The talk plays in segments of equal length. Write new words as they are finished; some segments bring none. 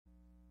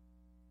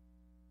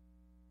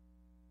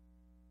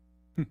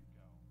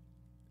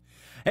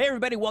Hey,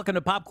 everybody, welcome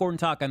to Popcorn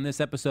Talk. On this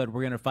episode,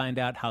 we're going to find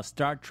out how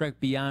Star Trek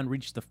Beyond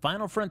reached the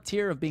final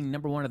frontier of being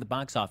 #1 at the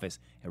box office.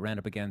 It ran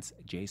up against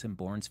Jason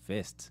Bourne's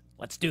fists.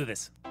 Let's do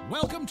this.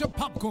 Welcome to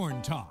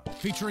Popcorn Talk,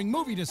 featuring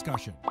movie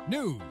discussion,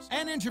 news,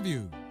 and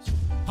interviews.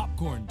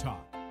 Popcorn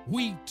Talk,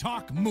 we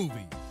talk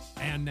movies.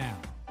 And now,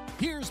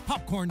 here's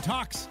Popcorn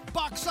Talk's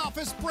box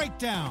office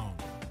breakdown.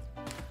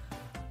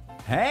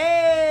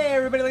 Hey,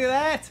 everybody, look at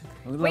that.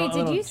 Wait,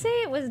 did you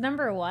say it was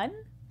 #1?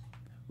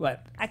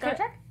 What? Star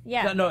Trek?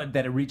 Yeah. No,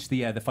 that it reached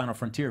the final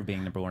frontier of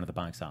being #1 at the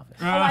box office.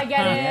 Oh, I get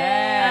it.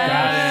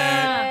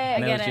 Yeah.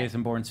 And I that get was it.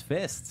 Jason Bourne's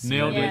fists.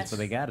 Nailed That's it. That's what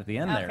they got at the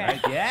end there, Okay.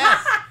 right?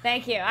 Yes.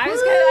 Thank you. I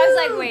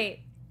was like, wait,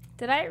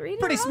 did I read it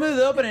Pretty wrong? smooth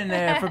opening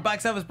there for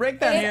box office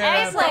breakdown here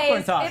at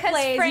Popcorn Talk. Because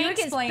plays. You Frank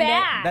is explained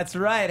back. That's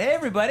right. Hey,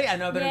 everybody. I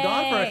know I've been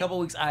gone for a Yay. couple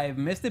weeks. I've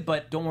missed it,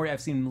 but don't worry.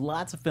 I've seen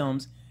lots of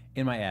films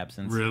in my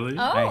absence. Really?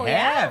 Oh, I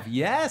yeah? have,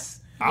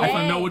 yes. I want to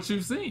Yay. know what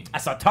you've seen. I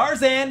saw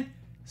Tarzan.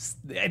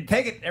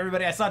 Take it,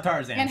 everybody. I saw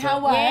Tarzan. And So-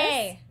 how was?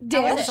 Yay. It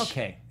Dish. was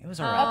okay. It was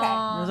all right. Okay.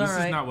 It was This all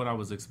right. is not what I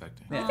was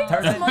expecting. Yeah,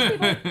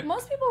 Tarzan.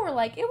 Most people were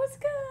like, it was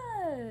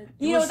good.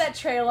 You was- know that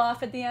trail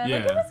off at the end?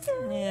 Like, Yeah. it was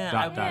good. Yeah.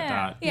 Dot, dot, Yeah.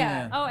 dot.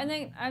 Yeah. Oh, and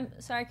then, I'm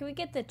sorry, can we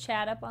get the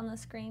chat up on the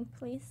screen,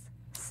 please?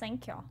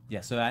 Thank you.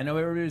 Yeah, so I know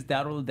everybody was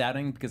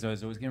doubting because I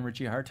was always giving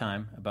Richie a hard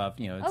time about,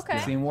 it's Okay.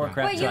 Disney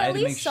Warcraft. Wait, so you I at had to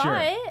make least saw sure.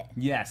 it?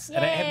 Yes. And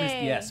I had missed,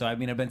 Yay. yeah, so I've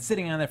been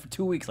sitting on there for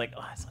 2 weeks like,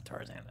 I saw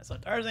Tarzan.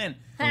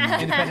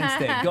 Independence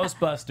Day,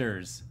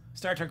 Ghostbusters,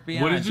 Star Trek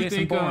Beyond, What did you Jason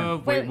think Bourne.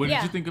 of? Wait, What did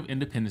yeah. you think of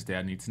Independence Day?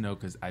 I need to know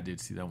because I did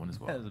see that one as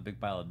That well. was a big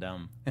pile of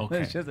dumb. Okay. It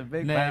was just a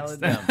big Next.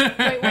 pile of dumb.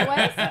 Wait, what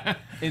was? Wow,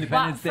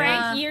 Independence Day.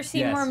 Frank, you're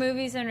seeing Yes. more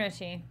movies than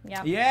Richie.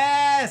 Yep.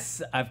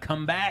 Yes, I've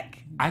come back.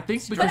 I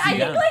think But because I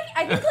Yeah.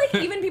 think like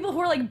even people who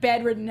are like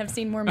bedridden have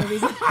seen more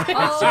movies.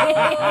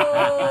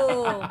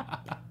 Oh.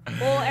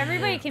 Well,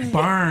 everybody can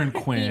burn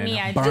Quinn. me,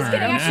 I burn. just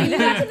Kidding. Actually, you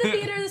went to the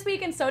theater this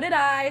week, and so did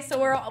I. So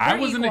we're I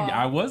was in equal.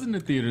 the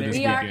theater this We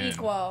weekend. are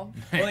equal.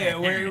 Well, yeah,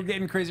 we're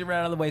getting crazy right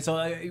out of the way.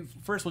 So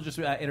first, we'll just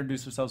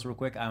introduce ourselves real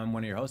quick. I'm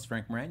one of your hosts,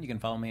 Frank Moran. You can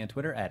follow me on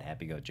Twitter at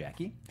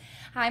HappyGoJackie.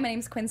 Hi, my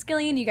name's Quinn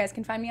Skillian. You guys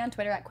can find me on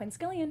Twitter at Quinn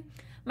Skillian.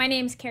 My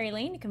name's Carrie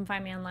Lane. You can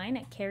find me online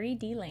at Carrie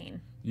D.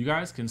 Lane. You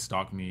guys can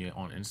stalk me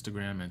on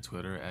Instagram and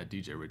Twitter at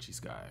DJ Richie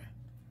Sky.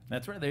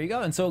 That's right. There you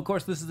go. And so, of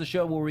course, this is the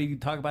show where we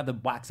talk about the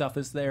box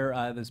office there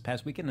this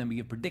past weekend, and then we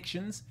give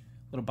predictions,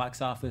 little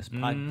box office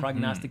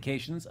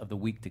prognostications of the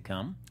week to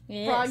come.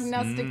 Yes.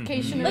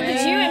 Prognostication. Look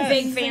at you in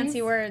big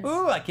fancy words.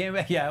 Ooh, I came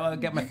back. Yeah, I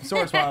got my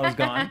source while I was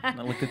gone.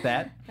 I looked at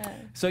that.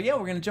 So, yeah,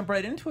 we're going to jump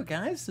right into it,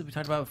 guys. We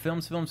talked about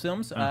films.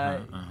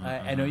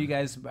 I know you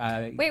guys...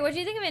 Wait, what do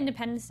you think of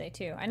Independence Day,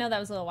 too? I know that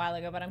was a little while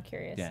ago, but I'm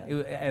curious. Yeah,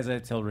 as I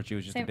told Richie, it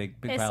was just a Same- big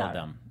it's pile of solid.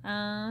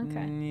 dumb.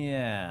 Okay.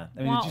 Yeah. I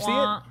mean, Wah, did you see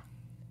wah. it?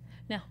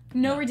 No.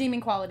 No redeeming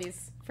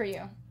qualities for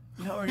you.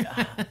 No,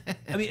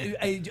 I mean,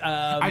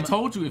 I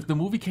told you if the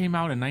movie came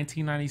out in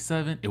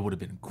 1997, it would have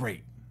been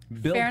great.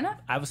 Fair enough.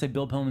 I would say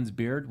Bill Pullman's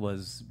beard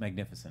was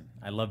magnificent.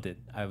 I loved it.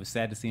 I was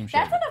sad to see him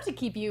shave That's it. enough to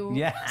keep you.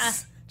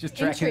 Yes, just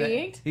tracking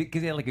Intrigued.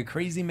 because he had like a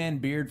crazy man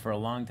beard for a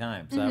long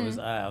time. So Mm-hmm.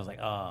 I was like,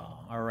 oh,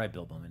 all right,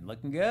 Bill Pullman,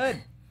 looking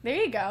good. There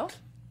you go.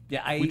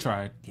 Yeah, We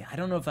tried. Yeah, I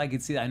don't know if I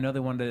could see that. I know they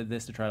wanted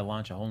this to try to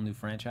launch a whole new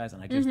franchise,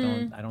 and I just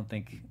don't. I don't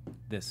think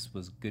this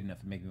was good enough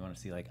to make me want to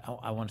see like,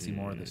 I want to see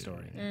more of the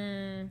story.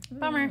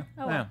 Bummer.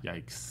 Oh, well. Yeah.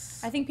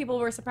 Yikes. I think people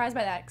were surprised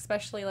by that,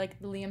 especially like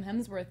the Liam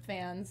Hemsworth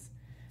fans,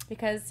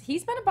 because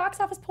he's been a box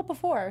office pull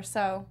before.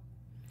 So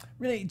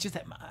Really, just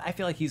I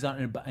feel like he's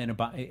on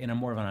in a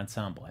more of an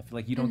ensemble. I feel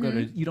like you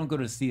don't go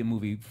to see a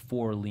movie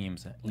for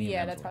Liam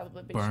yeah, that's Hemsworth. probably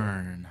a big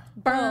Burn.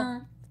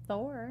 Burn.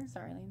 Thor.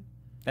 Sorry, Liam.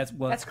 That's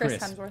That's Chris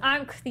Hemsworth.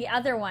 I'm the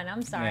other one.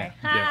 I'm sorry. Yeah.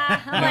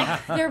 Ha, I'm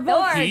like, They're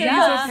both. Thor. He's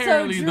duh.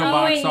 apparently the true.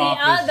 box Wait, the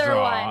office other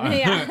draw. one.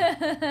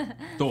 Yeah.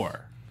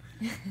 Thor.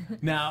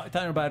 Now,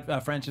 talking about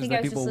franchises think I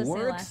that was people just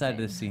listening were last excited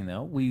night. to see,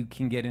 though, we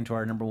can get into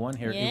our number one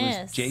here. It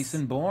Yes. was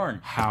Jason Bourne.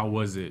 How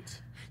was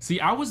it? See,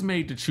 I was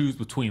made to choose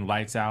between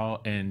Lights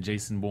Out and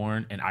Jason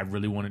Bourne, and I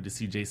really wanted to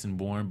see Jason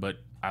Bourne, but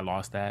I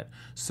lost that.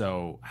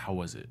 So, how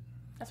was it?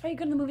 That's why you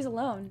go to the movies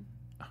alone.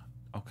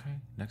 Okay,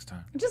 next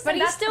time. Just But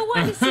he still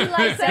wanted to see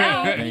Lights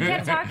Out. He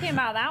kept talking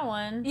about that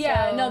one.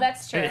 Yeah, so- no,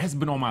 that's true. It has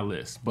been on my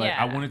list, but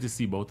I Yeah. wanted to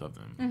see both of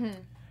them.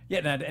 Yeah,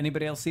 now, did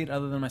anybody else see it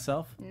other than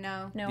myself?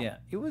 No. No. Yeah,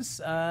 it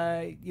was,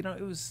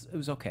 it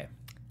was okay.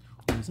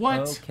 It was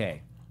What?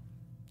 okay.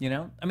 You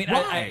know? I mean,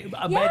 Why?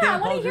 by Yeah, the I want to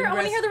apology hear. I want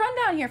to rest- hear the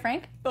rundown here,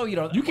 Frank. Oh,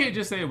 You can't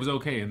just say it was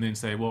okay and then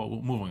say, well,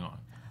 moving on.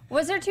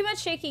 Was there too much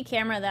shaky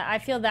camera? That I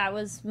feel that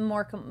was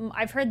more.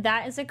 I've heard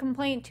that is a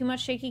complaint. Too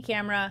much shaky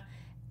camera,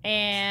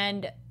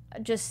 and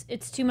just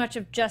it's too much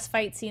of just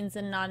fight scenes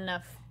and not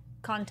enough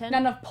content.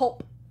 Not enough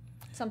pulp.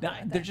 Something No,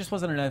 like there that. just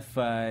wasn't enough.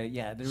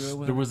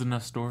 There was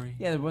enough story.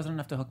 Yeah, there wasn't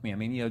enough to hook me. I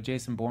mean,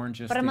 Jason Bourne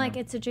just. But I'm you like,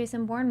 know, it's a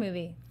Jason Bourne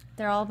movie.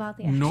 They're all about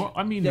the action.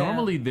 Yeah.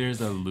 Normally there's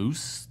a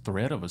loose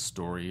thread of a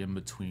story in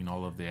between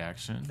all of the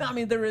action. I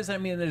mean, there is. I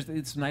mean,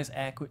 it's nice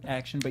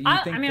action, but you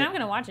think I mean, that, I'm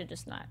gonna watch it,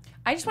 just not.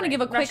 I just want to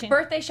give a quick Rushing.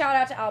 birthday shout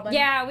out to Alban.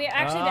 Yeah, we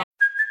actually. Ah.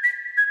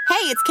 did. Hey,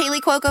 Hey, it's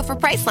Kaylee Cuoco for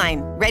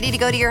Priceline. Ready to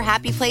go to your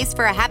happy place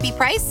for a happy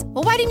price?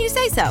 Well, why didn't you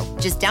say so?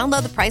 Just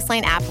download the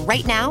Priceline app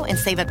right now and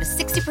save up to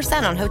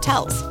 60% on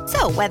hotels.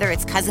 So whether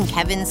it's Cousin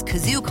Kevin's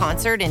Kazoo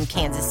Concert in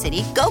Kansas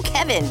City, go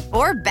Kevin,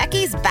 or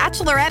Becky's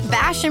Bachelorette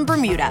Bash in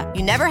Bermuda,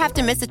 you never have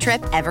to miss a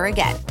trip ever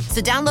again.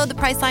 So download the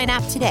Priceline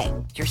app today.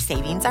 Your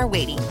savings are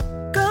waiting.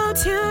 Go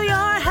to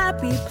your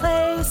happy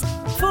place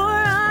for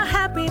a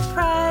happy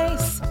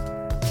price.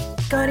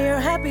 Go to your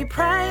happy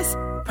price,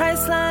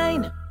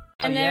 Priceline.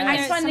 And then I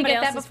just wanted to somebody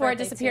get that else's before it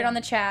birthday, disappeared too. on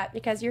the chat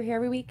because you're here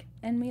every week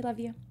and we love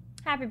you.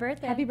 Happy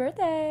birthday. Happy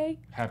birthday.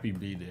 Happy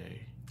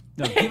B-Day.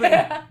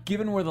 No,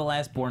 given where the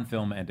last Bourne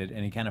film ended,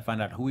 and he kind of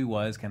found out who he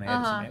was, kind of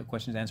had some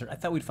questions answered. I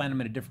thought we'd find him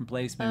in a different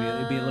place. Maybe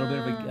it'd be a little bit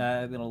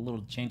of a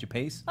little change of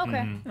pace.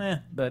 Okay.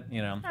 But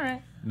All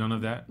right. None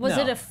of that. Was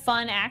No. it a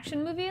fun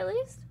action movie at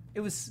least? it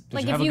was.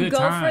 Like you if have a you good go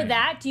for time?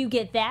 that, do you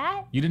get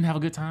that? You didn't have a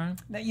good time?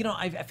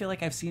 I feel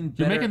like I've seen.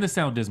 You're better, making this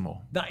sound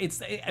dismal. No, it's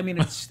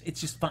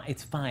just fine.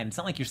 It's fine. It's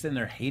not like you're sitting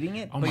there hating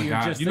it. Oh but my you're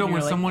God. Just You know sitting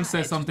when there someone like,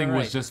 says it's something all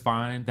was right. just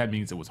fine, that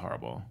means it was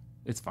horrible.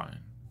 It's fine.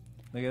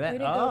 Look at that. Way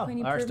to go,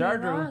 Queenie. Our Proved star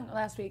me drew. wrong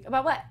last week.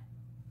 About what?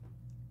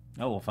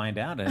 Oh, we'll find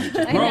out.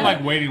 We're all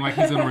like waiting, like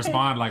he's gonna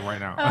respond, like right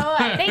now.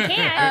 They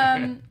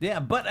can't. Yeah,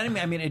 but I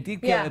mean, it did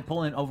Yeah.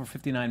 pull in over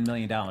 $59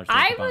 million. at the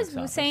I box was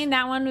office. saying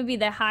that one would be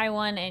the high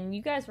one, and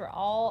you guys were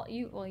all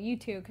you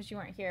two because you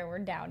weren't here. We're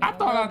doubting I a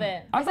thought little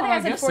bit. I think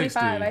I said guessed 45. 60.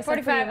 I said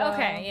 45. pretty low.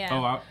 Okay,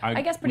 yeah. Oh,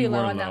 I guess pretty we low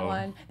were on that low.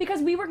 one because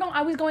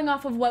I was going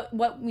off of what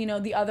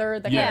the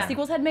other Yeah.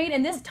 sequels had made,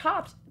 and this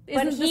topped.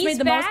 But Isn't this he's made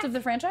the back. most of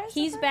the franchise?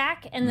 He's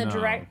back, and the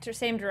No.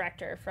 same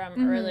director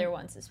from earlier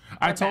ones is.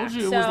 I are told back.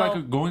 you it was So-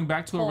 like going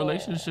back to a Oh.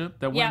 relationship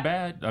that Yeah. went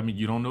bad. I mean,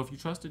 you don't know if you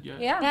trusted yet.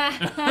 Yeah,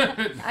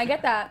 I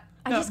get that.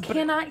 I just but-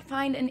 cannot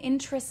find an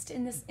interest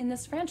in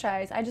this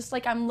franchise. I just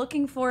I'm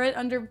looking for it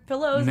under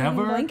pillows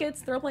Never? and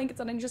blankets, throw blankets,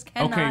 and I just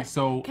cannot. Okay,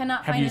 so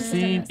cannot have find you an interest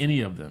in seen this.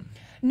 any of them?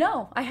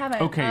 No, I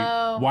haven't. Okay,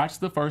 watch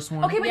the first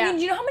one. Okay, but Yeah. do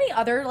you know how many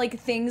other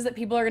things that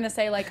people are gonna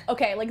say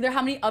there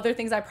how many other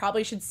things I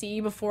probably should see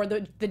before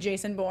the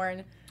Jason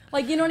Bourne?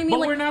 You know what I mean? But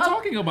we're not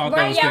talking about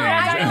Right, those yeah, things. we're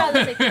not talking about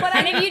those though. things. But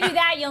and if you do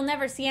that, you'll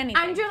never see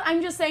anything.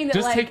 I'm just saying that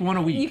Just take one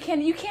a week.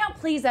 You can't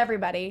please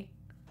everybody.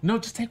 No,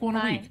 just take one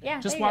a Fine. week. Yeah,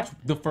 just there you watch go.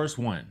 the first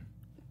one.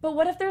 But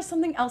what if there's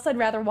something else I'd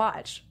rather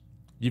watch?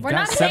 You've We're got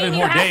not 7 saying you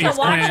more have days, to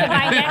watch Quinn. it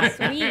by next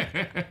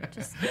week.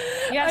 Just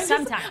you have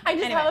some time. I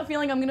just Anyway. have a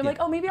feeling I'm gonna be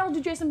like, maybe I'll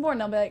do Jason Bourne.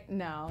 And I'll be like,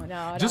 no, I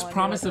don't Just wanna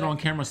promise do it on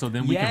camera so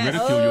then we Yes. can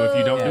ridicule you if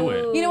you don't do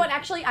it. You know what?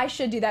 Actually, I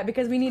should do that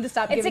because we need to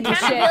stop It's giving you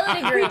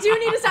accountability shit. group. We do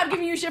need to stop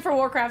giving you shit for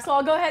Warcraft. So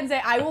I'll go ahead and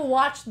say I will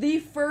watch the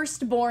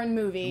first Bourne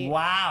movie.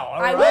 Wow. All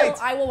I right. will.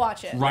 I will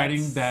watch it.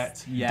 Writing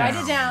that Yes. Write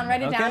it down.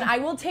 Write it Okay. down. I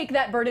will take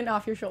that burden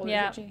off your shoulders.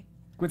 Yeah. Richie.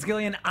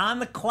 Quinskillian on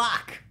the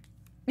clock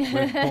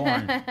with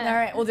Bourne. All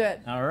right, we'll do it.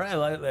 All right,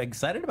 well,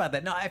 excited about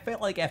that. No, I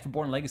felt like after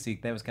Bourne Legacy,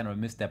 that was kind of a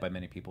misstep by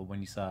many people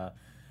when you saw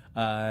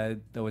there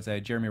was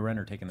Jeremy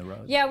Renner taking the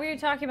road. Yeah, we were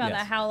talking about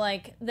Yes. that. How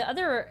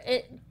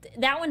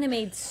that one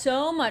made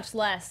so much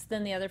less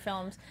than the other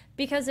films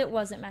because it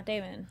wasn't Matt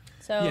Damon.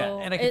 So Yeah,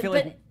 and I can feel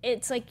like- but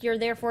it's like you're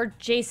there for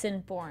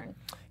Jason Bourne.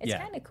 It's Yeah.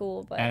 kind of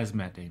cool, but as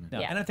Matt Damon. No,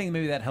 Yeah. and I think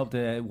maybe that helped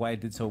why it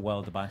did so well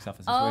at the box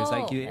office. Where it's Oh,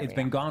 like there it's we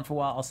been go. gone for a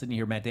while. All of a sudden, you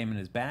hear Matt Damon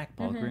is back,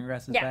 Paul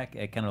Greengrass is Yeah. back.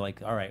 It kind of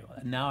like, all right,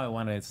 now I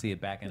want to see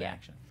it back in Yeah.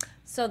 action.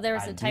 so there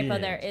was I a typo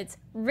did. there. It's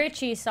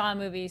Richie saw a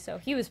movie, so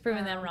he was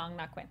proving them wrong,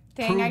 not Quinn.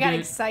 Dang, Proved I got it.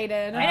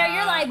 excited. I know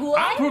you're like I'm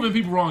what? proving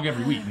people wrong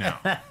every week now.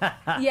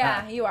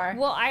 Yeah, you are.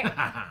 Well,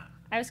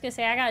 I was gonna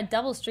say I got a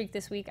double streak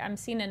this week. I'm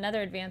seeing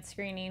another advanced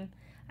screening.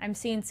 I'm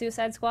seeing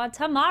Suicide Squad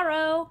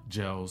tomorrow.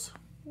 Gels.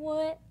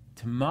 What?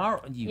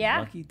 Tomorrow, you Yeah.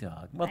 lucky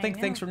dog. Well, I thanks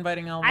know. for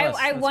inviting all of us.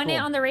 I That's won it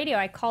cool. on the radio.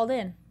 I called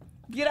in.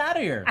 Get out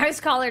of here. I was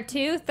caller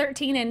 2,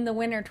 13, and the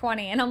winner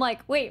 20. And I'm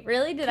like, wait,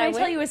 really? Did Can I win?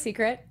 tell you a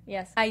secret?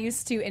 Yes. I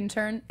used to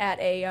intern at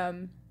a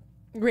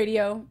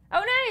radio.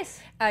 Oh, nice.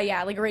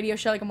 Yeah, like a radio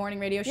show, like a morning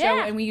radio show,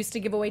 Yeah. and we used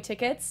to give away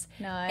tickets.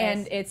 Nice.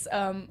 And it's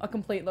a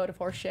complete load of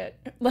horse shit.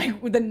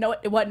 Like with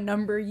what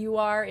number you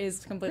are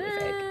is completely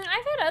fake.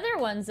 I've had other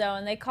ones though,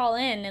 and they call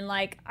in, and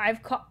like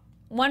I've called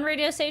one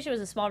radio station was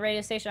a small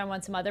radio station. I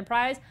won some other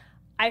prize.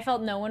 I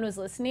felt no one was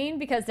listening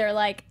because they're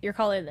like, "You're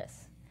calling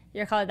this,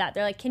 you're calling that."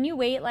 They're like, "Can you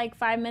wait like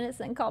 5 minutes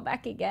and call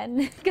back again?"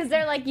 Because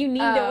they're like, "You need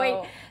to wait."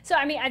 Oh. So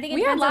I mean, I think it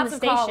We had depends on lots the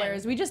of station.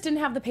 callers. We just didn't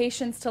have the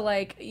patience to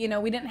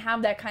we didn't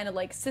have that kind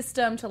of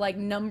system to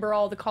number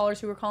all the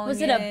callers who were calling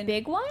Was in. it a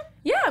big one?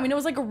 Yeah, I mean it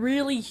was like a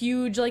really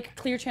huge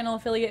Clear Channel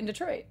affiliate in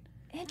Detroit.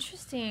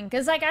 Interesting,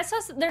 because like I saw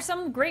there's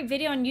some great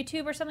video on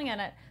YouTube or something on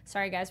it.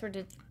 Sorry guys, we're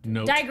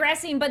Note.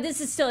 digressing, but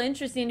this is still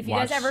interesting. If you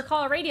guys Watch- ever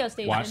call a radio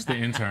station, Watch the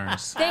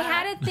interns. they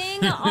had a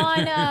thing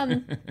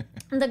on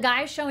the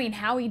guy showing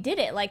how he did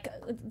it, like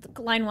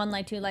line 1,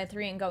 line 2, line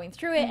 3 and going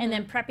through it, and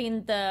then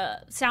prepping the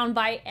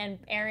soundbite and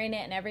airing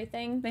it and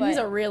everything. And he's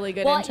a really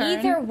good well, intern.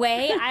 either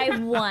way, I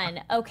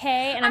won.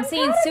 Okay, and I'm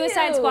seeing proud of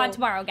Suicide you. Squad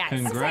tomorrow, guys.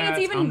 Congrats. I'm saying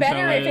it's even I'm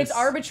better if jealous. it's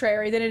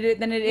arbitrary than it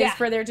is Yeah.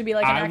 for there to be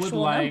like an I would actual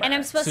like- number. And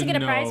I'm supposed to to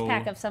get a prize know-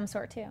 pack of some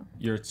sort too.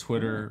 Your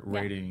Twitter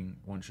rating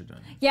once you're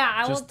done. Yeah,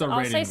 I will. Just the I'll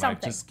rating, say like,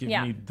 something. just give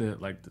yeah, me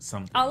the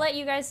something. I'll let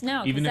you guys know.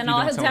 'Cause Even if then you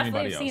I'll don't tell definitely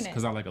anybody have else, seen it.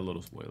 because I like a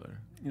little spoiler.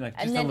 You like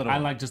And just a then- little. I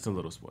like just a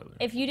little spoiler.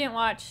 If you didn't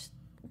watch,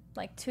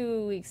 like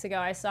 2 weeks ago,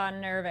 I saw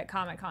Nerve at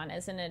Comic-Con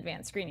as an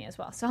advanced screening as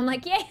well. So I'm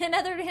like, yay,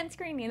 another advanced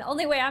screening. The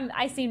only way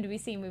I seem to be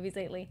seeing movies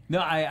lately. No,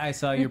 I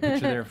saw your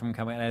picture there from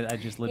Comic. I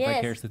just lived Yes.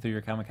 vicariously through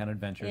your Comic Con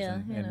adventures Yeah,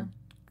 and, you know. and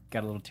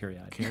got a little teary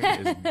eyed.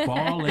 Carrot is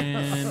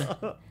balling.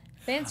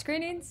 Advanced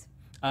screenings?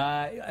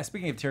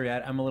 Speaking of teary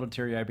eyed, I'm a little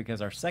teary eyed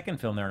because our second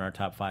film there in our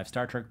top 5,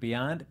 Star Trek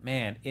Beyond,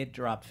 man, it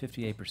dropped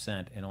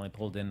 58% and only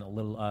pulled in a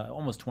little,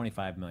 almost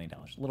 $25 million,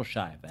 a little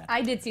shy of that.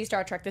 I did see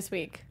Star Trek this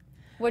week.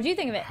 What do you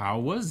think of it? How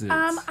was it?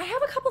 I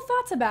have a couple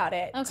thoughts about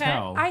it. Okay.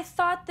 Tell. I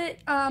thought that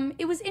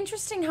it was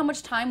interesting how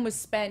much time was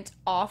spent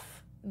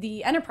off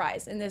the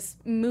Enterprise in this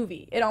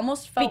movie. It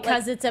almost felt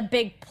Because like, it's a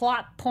big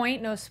plot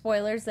point, no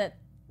spoilers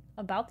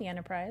about the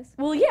Enterprise.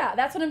 well, yeah,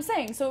 that's what I'm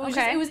saying. So it was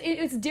Okay. just,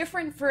 it's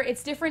different for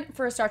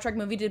a Star Trek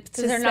movie to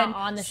they're spend not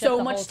on the ship so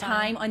the much whole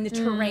time. time on the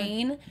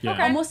terrain. Yeah.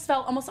 Okay.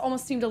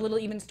 Almost seemed a little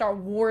even Star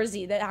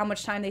Warsy that how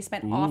much time they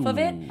spent off of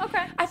it. Ooh.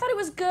 Okay. I thought it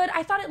was good.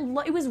 I thought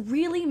it was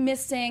really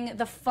missing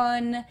the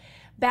fun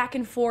back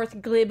and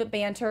forth glib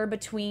banter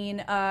between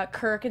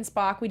Kirk and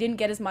Spock. We didn't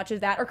get as much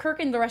of that, or Kirk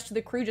and the rest of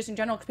the crew just in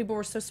general, because people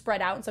were so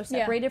spread out and so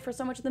separated for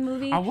so much of the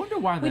movie. I wonder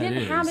why we that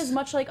didn't have is. as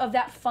much like of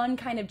that fun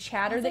kind of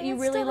chatter that you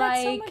really still like.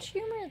 had so much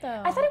humor,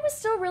 though. I thought it was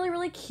still really,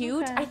 really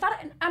cute. Okay. I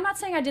thought I'm not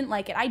saying I didn't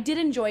like it. I did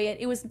enjoy it.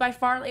 It was by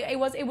far it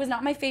was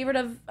not my favorite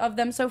of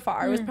them so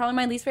far. It was probably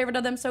my least favorite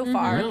of them so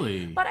far.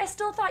 Really? But I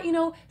still thought,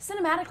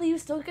 cinematically you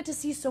still get to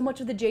see so much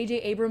of the J.J.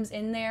 Abrams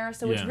in there.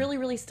 So it's Yeah. really,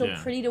 really still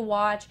Yeah. pretty to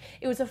watch.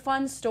 It was a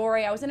fun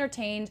story. I was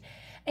entertained.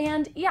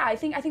 And yeah, I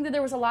think that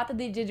there was a lot that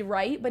they did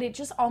right, but it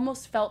just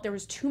almost felt there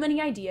was too many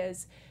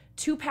ideas,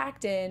 too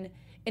packed in,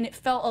 and it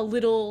felt a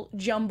little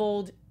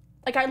jumbled.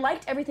 Like, I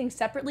liked everything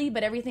separately,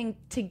 but everything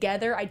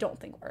together I don't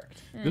think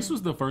worked. This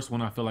was the first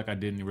one I feel like I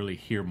didn't really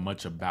hear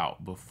much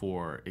about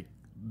before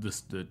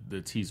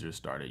the teaser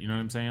started. You know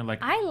what I'm saying? Like,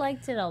 I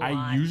liked it a lot.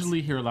 I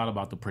usually hear a lot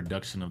about the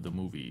production of the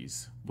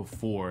movies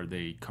before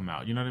they come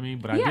out. You know what I mean?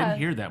 But I Yeah. didn't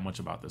hear that much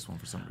about this one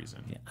for some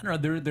reason. I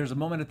don't know. There's a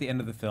moment at the end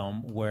of the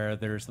film where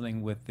there's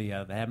something with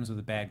that happens with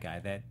the bad guy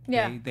that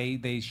Yeah.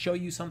 they show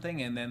you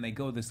something and then they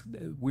go this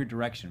weird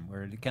direction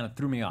where it kind of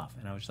threw me off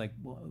and I was like,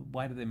 well,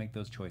 why did they make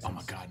those choices? Oh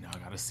my God! Now I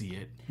gotta see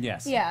it.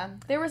 Yes. Yeah,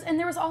 there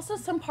was also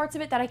some parts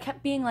of it that I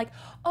kept being like,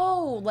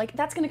 oh, like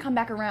that's gonna come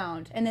back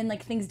around, and then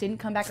like things didn't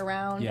come back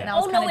around, Yeah. and I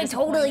was Oh, kinda no, it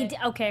totally disappointed.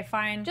 did. Okay,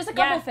 fine. Just a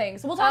couple Yeah.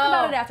 things. We'll talk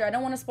about Oh. it after. I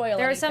don't want to spoil.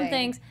 There are some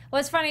anything. things. Well,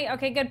 it's funny.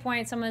 Okay, good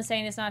point. Someone's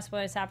saying it's not a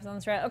spoiler. It happens on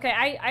the thread. Okay,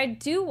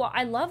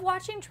 I love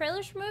watching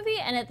trailers for movie,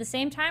 and at the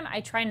same time,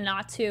 I try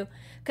not to,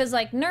 because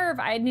like Nerve,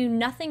 I knew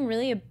nothing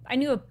really. I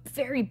knew a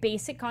very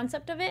basic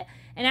concept of it,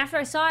 and after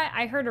I saw it,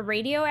 I heard a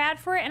radio ad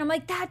for it, and I'm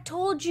like, that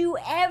told you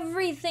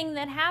everything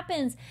that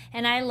happens,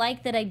 and I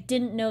like that I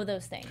didn't know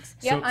those things.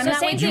 Yep, I'm so that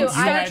same way too.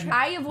 too.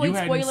 I avoid you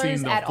hadn't spoilers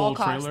seen the at full all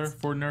costs. trailer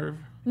for Nerve?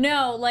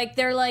 No, like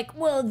they're like,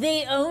 well,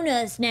 they own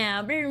us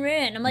now,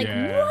 and I'm like,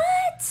 Yeah.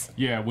 what?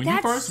 Yeah, when That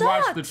you first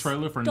watch the sucks.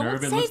 trailer for Don't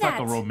Nerve, it say looks like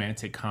a that.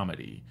 romantic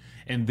comedy.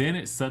 And then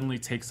it suddenly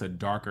takes a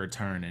darker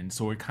turn, and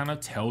so it kind of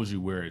tells you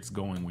where it's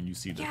going when you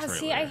see the Yeah, trailer.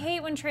 see, I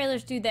hate when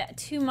trailers do that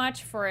too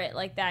much for it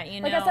like that,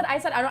 you know? Like I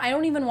said, I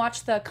don't even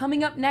watch the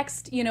coming up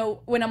next.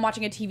 When I'm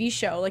watching a TV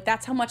show, like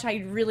that's how much I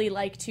really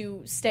like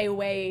to stay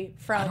away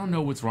from. I don't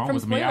know what's wrong from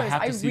with me. I spoilers.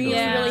 have to see really, those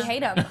Yeah. really hate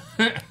them.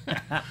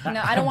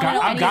 No, I don't want to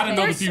know I've got to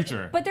anything. know the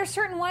future. But there's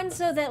certain ones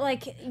though that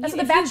like That's you, what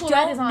The if you Bachelorette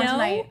don't is on know,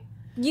 tonight.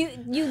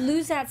 You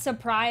lose that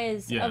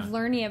surprise Yeah. of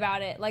learning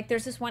about it. Like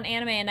there's this one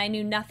anime and I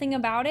knew nothing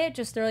about it.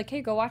 Just they're like,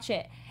 hey, go watch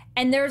it.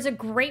 And there's a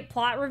great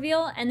plot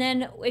reveal. And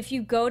then if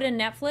you go to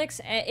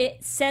Netflix,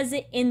 it says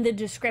it in the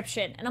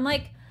description. And I'm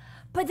like,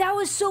 but that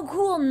was so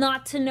cool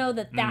not to know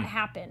that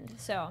happened.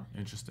 So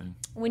Interesting.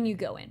 when you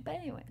go in, but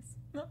anyways.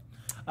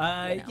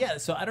 Yeah,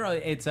 so I don't know.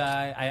 It's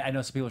I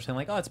know some people are saying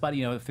like, oh, it's about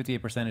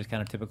 58% is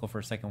kind of typical for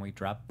a second week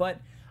drop, but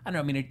I don't know.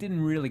 I mean, it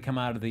didn't really come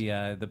out of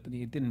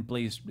it didn't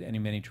blaze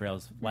many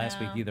trails last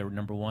week either.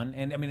 Number one,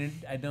 and I mean,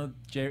 I know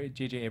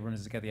J.J. Abrams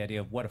has got the idea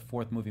of what a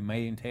fourth movie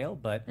may entail,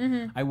 but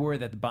I worry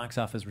that the box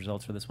office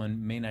results for this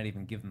one may not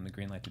even give them the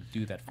green light to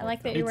do that. I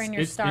like that film. you're wearing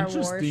your It's Star Wars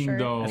interesting shirt.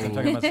 though As I'm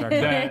talking about Star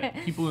Trek. that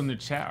people in the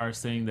chat are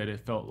saying that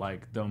it felt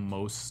like the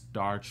most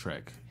Star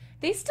Trek.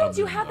 They still Other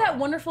do than have that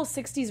wonderful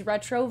 60s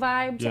retro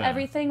vibe to Yeah.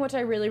 everything, which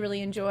I really,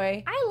 really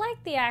enjoy. I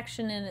like the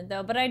action in it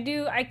though, but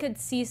I could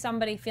see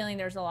somebody feeling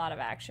there's a lot of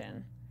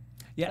action.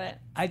 Yeah, But-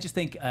 I just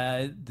think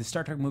the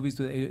Star Trek movies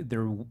they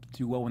do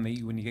well when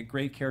you get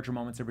great character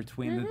moments in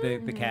between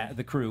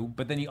the crew,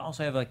 but then you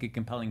also have like a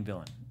compelling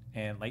villain.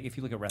 And like if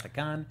you look at Wrath of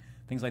Khan,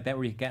 things like that,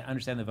 where you can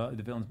understand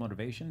the villain's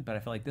motivation. But I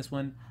feel like this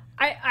one,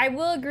 I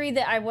will agree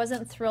that I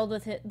wasn't thrilled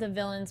with the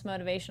villain's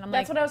motivation.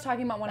 That's what I was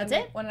talking about when That's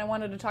it? when I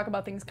wanted to talk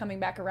about things coming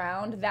back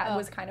around. That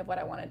was kind of what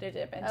I wanted to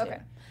dip into. Okay,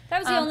 that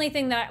was the only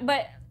thing that.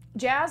 But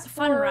Jazz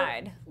Fun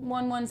ride.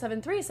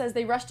 1173 says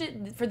they rushed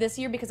it for this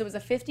year because it was a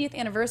 50th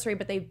anniversary,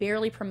 but they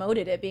barely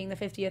promoted it being the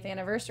 50th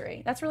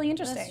anniversary. That's really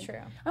interesting. That's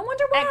true. I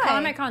wonder why. at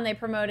Comic-Con, they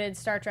promoted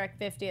Star Trek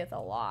 50th a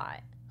lot.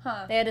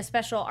 Huh. They had a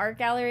special art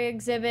gallery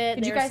exhibit.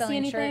 Did They you were guys see selling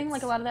anything shirts.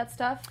 like a lot of that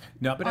stuff?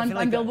 no, but I on, feel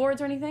like on that-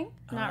 billboards or anything?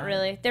 Not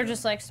really. They're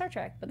just like Star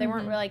Trek, but they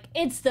weren't really like,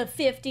 it's the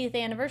 50th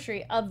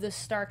anniversary of the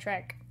Star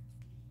Trek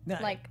No,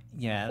 like,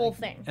 yeah, whole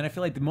thing. And I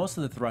feel like most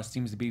of the thrust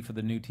seems to be for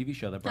the new TV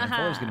show that Brian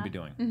Fuller is going to be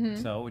doing.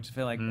 So we just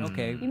feel like,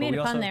 okay. You made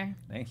a pun there.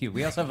 Thank you.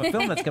 We also have a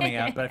film that's coming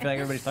out, but I feel like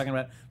everybody's talking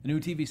about the new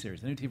TV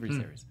series,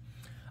 series.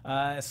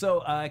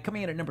 So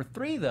coming in at number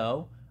 3,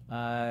 though,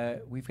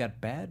 we've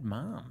got Bad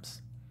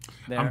Moms.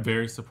 There. I'm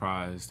very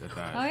surprised at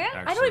that. Oh,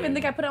 yeah? I don't even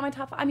think I put it on my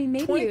top. I mean,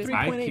 maybe. 23.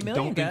 I 3.8 million,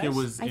 don't think it guys.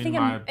 was I in think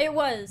my. It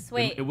was.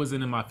 Wait. It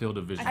wasn't in my field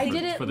of vision. I for,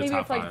 did it for the maybe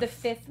top for like five. the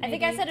 5th. I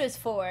think I said it was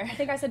 4. I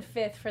think I said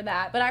 5th for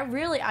that, but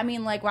I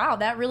mean, like, wow,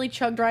 that really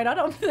chugged right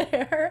up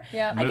there.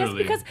 Yeah.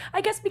 Literally.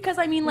 I guess because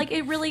I mean, like,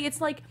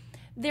 it's like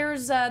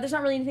there's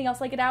not really anything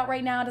else like it out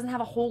right now. It doesn't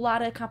have a whole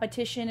lot of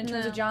competition in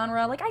terms of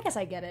genre. Like, I guess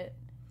I get it.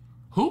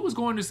 Who was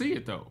going to see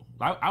it though?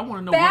 I want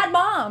to know. Bad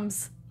what,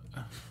 moms.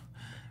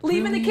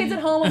 Leaving the kids at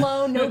home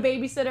alone, no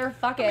babysitter.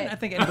 Fuck it. I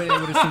think anybody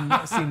that would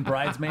have seen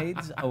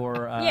Bridesmaids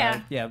or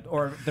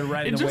or the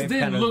riding It the just wave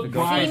didn't kind of look the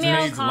Ghost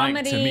Bridesmaids Female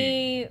like to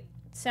comedy,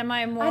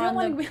 semi more I don't on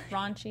wanna the be-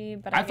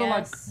 raunchy, but I feel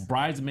like guess.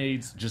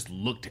 Bridesmaids just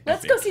looked.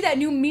 Let's epic. go see that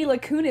new Mila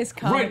Kunis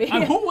comedy.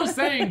 Right. Who was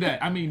saying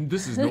that? I mean,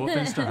 this is no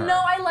offense to her.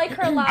 No, I like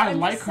her a lot. I I'm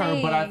like just her,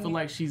 but I saying. feel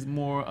like she's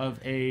more of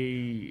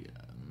a.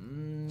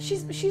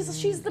 she's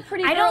the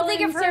pretty. I don't girl think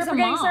in of her as a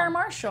Forgetting mom. Sarah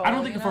Marshall. I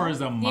don't think you of her know? as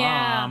a mom,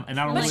 Yeah. and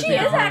I don't But really she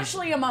think is of her as-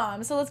 actually a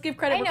mom, so let's give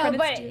credit. I where know,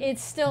 credit's but due.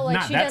 it's still like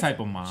Not she that does, type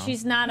of mom.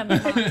 She's not a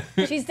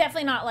mom. She's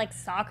definitely not like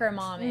soccer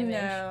mom image.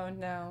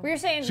 no. We were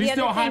saying She's the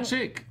still a other hot thing,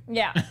 chick.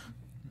 Yeah,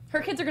 Her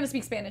kids are gonna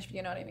speak Spanish, if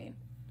you know what I mean.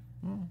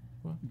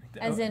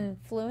 as in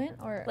fluent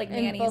or Like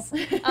in nannies.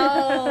 both-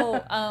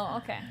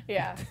 Oh, okay.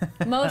 Yeah.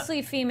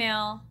 Mostly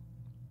female,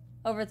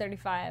 over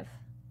 35.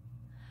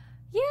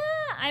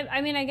 Yeah, I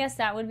mean, I guess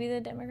that would be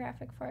the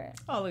demographic for it.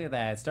 Oh, look at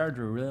that. Star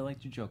Drew really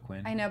liked your joke,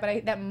 Quinn. I know,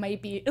 but that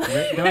might be.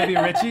 That might be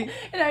Richie.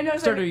 And I know.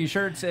 Star Drew, you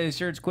sure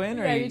it's Quinn?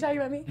 Or Yeah, are you talking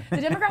about me? The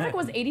demographic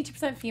was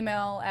 82%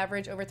 female,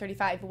 average over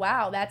 35.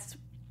 Wow, that's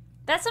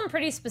That's some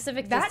pretty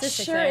specific that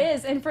statistics sure there.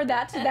 is. And for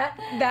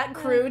that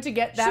crew to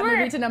get that Sure.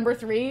 movie to number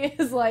 3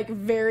 is like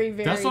very,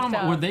 very That's what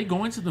tough. I'm. Were they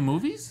going to the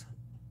movies?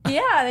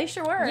 Yeah, they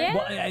sure were. Yeah.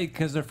 Well,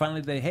 because they're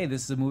finally hey,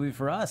 this is a movie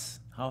for us.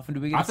 How often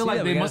do we get I to feel see like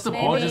that? they We must have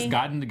gotta all Maybe. just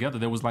gotten together.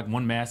 There was like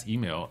one mass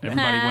email.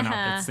 Everybody went out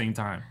at the same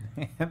time.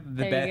 the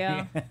There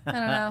you go. I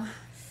don't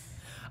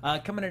know.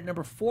 Coming at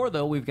number 4,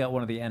 though, we've got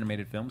one of the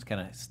animated films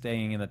kind of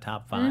staying in the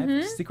top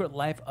 5. Secret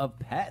Life of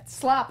Pets.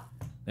 Slop.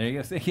 There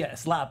you go. Yeah,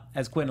 slop,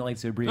 as Quinn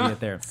likes to abbreviate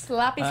there.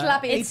 Sloppy,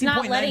 sloppy. It's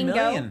not 18.9 letting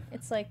million. go.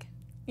 It's like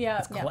yeah.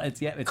 It's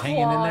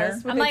hanging in there.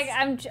 Claws. I'm like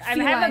I have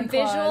feline a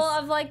visual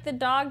claws. of like the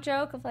dog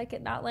joke of like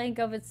it not letting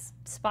go of its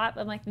spot.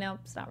 But I'm like, no,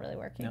 it's not really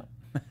working. No.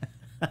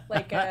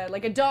 like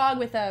a dog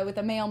with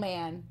a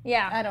mailman.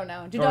 Yeah. I don't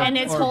know. Do Or- dogs- And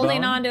it's or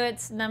holding bone. on to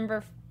its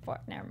number 4.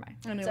 Never mind.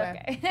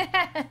 Anyway. It's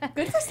okay.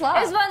 Good for It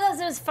Slop. was one of those.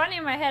 It was funny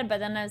in my head, but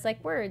then I was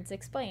like, words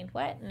explained.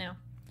 What? No.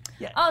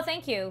 Yeah. Oh,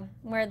 thank you.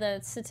 Where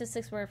the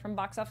statistics were from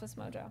Box Office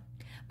Mojo.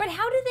 But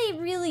how do they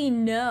really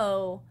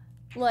know,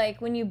 like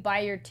when you buy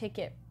your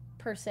ticket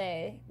per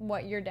se,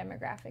 what your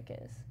demographic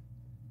is?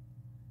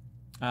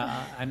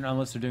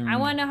 Unless they're doing. I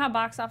want to know how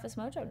Box Office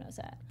Mojo knows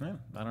that. Yeah,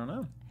 I don't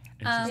know.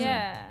 Interesting.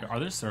 Yeah. Are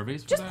there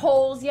surveys for Just that?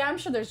 polls. Yeah, I'm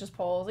sure there's just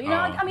polls. You know,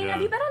 like, I mean, yeah.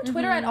 have you been on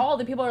Twitter at all?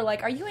 The people are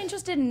like, are you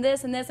interested in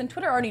this and this? And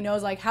Twitter already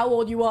knows, like, how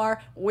old you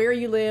are, where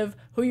you live,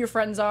 who your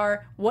friends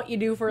are, what you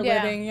do for a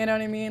Yeah. living. You know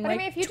what I mean? But like, I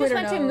mean, if you Twitter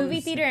just went to a movie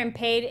knows. theater and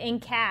paid in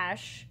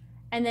cash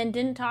and then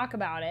didn't talk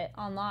about it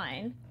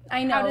online,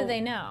 I know. how do they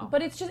know?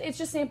 But it's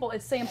just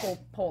sample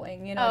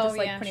polling. You know, Oh, just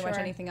like yeah, pretty much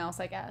sure. anything else,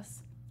 I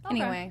guess.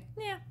 Okay. Anyway,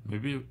 Yeah.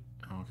 Maybe. Okay.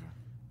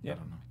 Yeah. I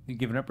don't know. You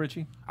giving up,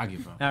 Richie? I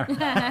give up. All right.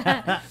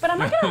 but I'm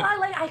not gonna lie.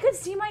 Like, I could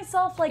see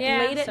myself like Yeah,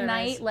 late at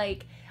surveys.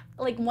 night,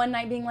 like one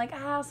night being like,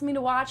 something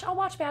to watch. I'll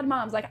watch Bad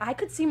Moms. Like, I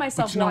could see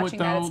myself But you know what watching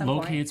that though? at some Low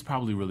point. key, it's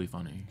probably really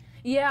funny.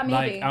 Yeah, maybe.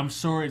 Like I'm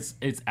sure it's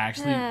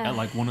actually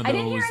like one of I those.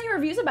 didn't hear any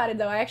reviews about it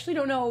though. I actually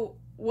don't know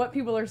what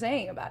people are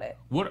saying about it.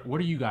 What are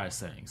you guys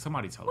saying?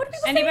 Somebody tell us.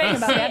 Anybody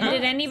about see that? it?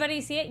 Did anybody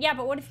see it? Yeah,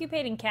 but what if you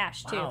paid in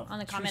cash too Wow. on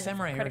the True comment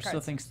Samurai here credit still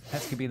cards? thinks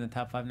Pets could be in the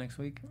top 5 next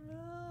week.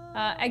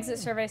 Exit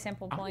survey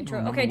sample polling true.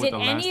 remember Okay, what did the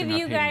last any of thing I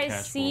you paid in guys cash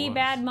for see was.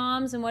 Bad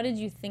Moms and what did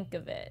you think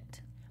of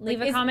it? Leave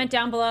Like, a comment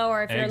down below,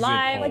 or if you're Exit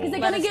live, poll. Like, is it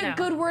let gonna us get know.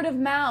 good word of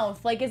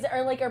mouth? Like,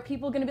 are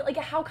people gonna be like,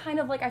 how kind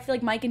of like I feel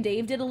like Mike and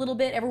Dave did a little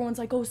bit. Everyone's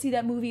like, oh, see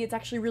that movie? It's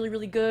actually really,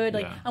 really good.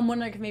 Like, Yeah. I'm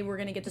wondering if maybe we're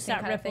gonna get the same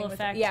that kind of thing ripple with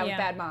effect, with yeah.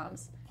 Bad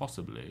Moms.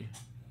 Possibly.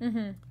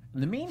 In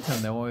the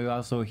meantime, though, we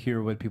also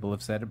hear what people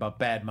have said about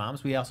Bad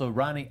Moms. We also,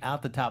 rounding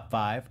out the top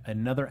 5,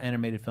 another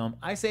animated film,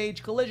 Ice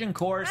Age Collision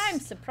Course. I'm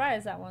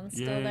surprised that one's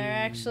still Yay. there,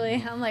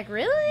 actually. I'm like,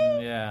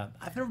 really? Yeah.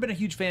 I've never been a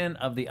huge fan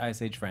of the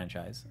Ice Age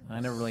franchise. I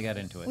never really got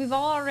into it. We've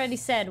all already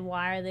said,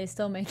 why are they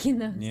still making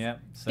those? Yeah.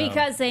 So.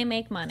 Because they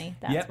make money.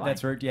 That's Yep, why.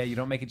 that's right. Yeah, you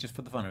don't make it just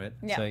for the fun of it.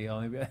 Yeah. So you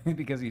only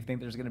because you think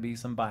there's going to be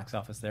some box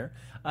office there.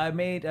 I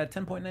made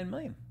 10.9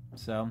 million.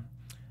 So,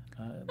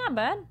 Not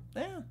bad.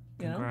 yeah,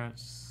 you know.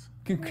 Congrats.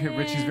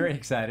 Richie's very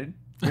excited.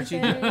 Richie,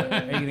 are you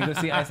going to go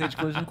see Ice Age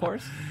Collision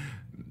Course?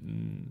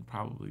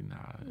 Probably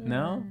not.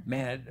 No?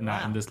 Man.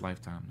 Not wow. in this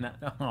lifetime.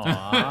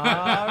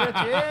 Aw,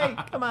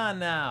 Richie, come on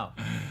now.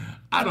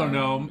 I don't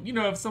know. You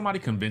know, if somebody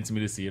convinced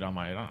me to see it, I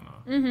might. I don't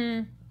know.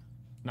 Mm-hmm.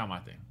 Not my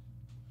thing.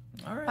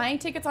 All right. Buying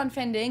tickets on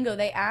Fandango,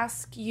 they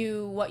ask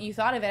you what you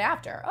thought of it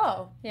after.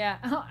 Oh, Yeah.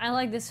 Oh, I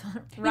like this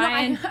one. you know,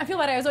 Ryan. I feel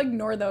bad. I also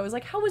ignore those.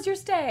 Like, how was your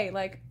stay?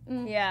 Like,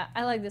 Yeah,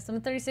 I like this. I'm a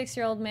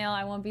 36-year-old male.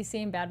 I won't be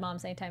seeing Bad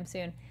Moms anytime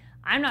soon.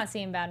 I'm not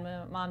seeing Bad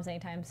Moms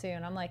anytime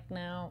soon. I'm like,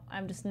 no,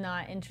 I'm just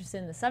not interested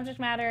in the subject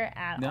matter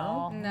at No?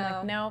 all. I'm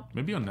like, No. nope.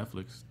 Maybe on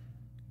Netflix.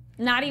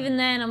 Not even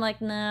then. I'm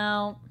like,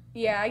 no.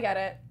 yeah, I get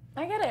it.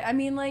 I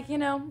mean, like, you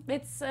know,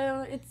 it's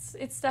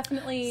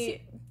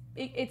definitely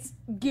it's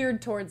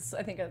geared towards,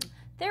 I think, a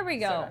There we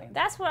go. Sorry.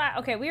 That's what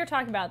okay, we were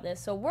talking about this.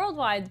 So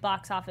worldwide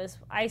box office,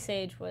 Ice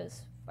Age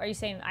was, are you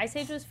saying Ice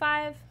Age was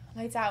 5?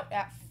 Lights Out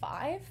at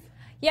 5.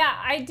 Yeah,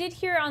 I did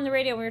hear on the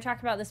radio, we were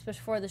talking about this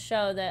before the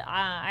show, that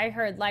I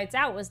heard Lights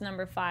Out was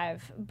number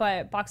 5,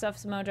 but Box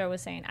Office Mojo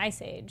was saying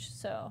Ice Age,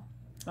 so.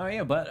 Oh,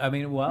 yeah, but, I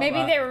mean, well. Maybe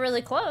they were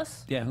really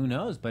close. Yeah, who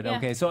knows? But, Yeah.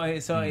 okay, so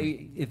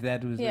if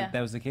that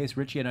was the case,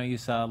 Richie, I know you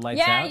saw Lights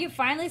Yeah, Out. you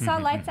finally saw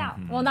Lights Out.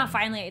 Well, not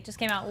finally, it just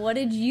came out. What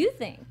did you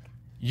think?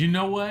 You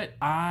know what?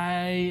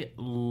 I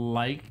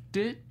liked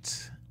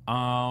it.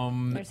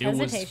 There's It was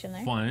hesitation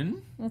there.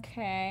 fun.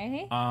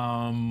 Okay.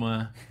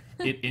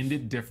 It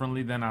ended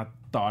differently than I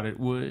thought it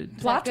would.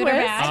 Plot Good or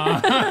twist.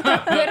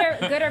 bad?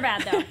 Good or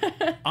bad,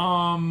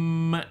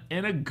 though?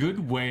 In a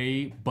good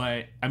way,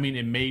 but I mean,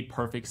 it made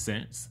perfect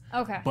sense.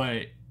 Okay.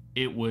 But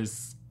it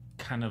was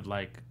kind of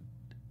like,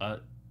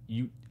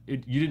 you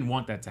didn't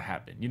want that to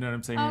happen. You know what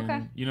I'm saying?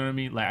 Okay. You know what I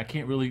mean? Like, I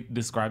can't really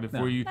describe it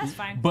for you. That's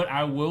fine. But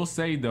I will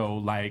say though,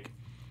 like,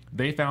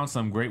 they found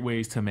some great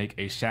ways to make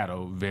a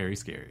shadow very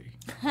scary.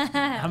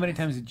 How many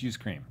times did you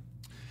scream?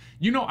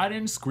 You know, I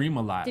didn't scream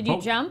a lot. Did you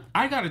but jump?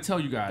 I gotta tell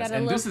you guys, Gotta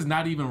and this look. is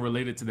not even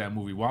related to that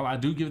movie. While I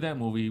do give that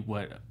movie,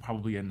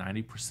 probably a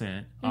 90%,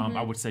 Mm-hmm.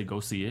 I would say go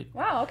see it.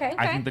 Wow, okay.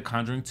 I think The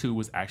Conjuring 2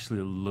 was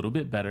actually a little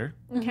bit better,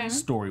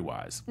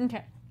 story-wise.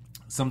 Okay.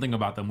 Something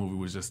about the movie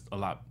was just a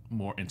lot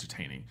more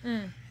entertaining.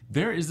 Mm.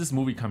 There is this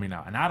movie coming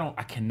out, and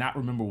I cannot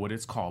remember what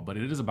it's called, but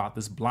it is about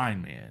this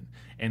blind man,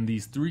 and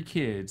these 3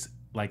 kids,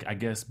 like, I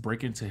guess,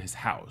 break into his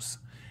house.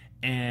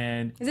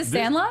 And Is this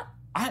Sandlot?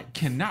 I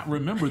cannot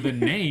remember the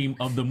name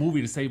of the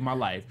movie to save my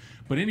life.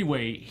 But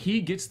anyway,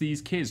 he gets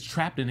these kids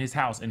trapped in his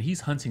house and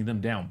he's hunting them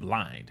down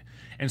blind.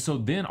 And so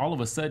then all of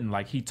a sudden,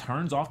 like, he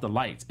turns off the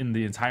lights in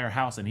the entire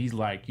house and he's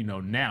like, you know,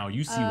 now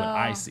you see what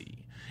I see.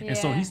 And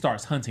so yeah. he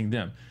starts hunting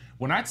them.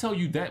 When I tell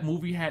you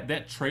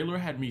that trailer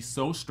had me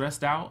so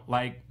stressed out,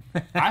 like, I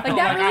felt That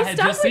like really I had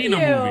stuck just with seen you.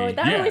 a movie.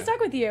 That really stuck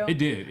with you. It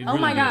did. It Oh really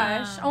my did.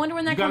 gosh. I wonder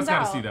when that You guys comes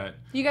out. gotta see that.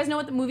 Do you guys know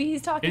what the movie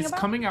he's talking It's about?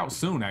 coming out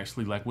soon,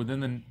 actually, like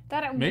within the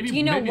maybe. Do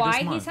you know maybe why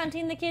this month. he's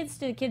hunting the kids?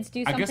 Do the kids do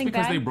I something guess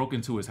because bad? they broke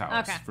into his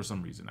house Okay. for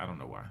some reason. I don't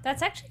know why.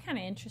 That's actually kind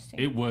of interesting.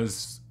 It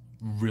was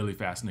really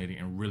fascinating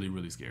and really,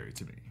 really scary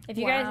to me. If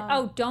you Wow.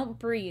 guys, don't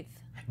breathe.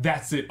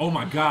 That's it. Oh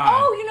my God.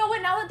 Oh, you know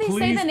what? Now that they say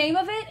Please the name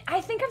of it, I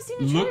think I've seen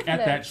the trailer Look for at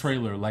this. that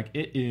trailer. Like,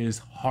 it is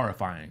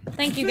horrifying.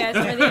 Thank you guys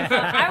for the info.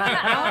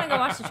 I want to go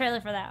watch the trailer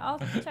for that. I'll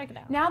check it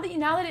out. Now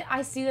that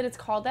I see that it's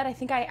called that, I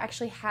think I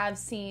actually have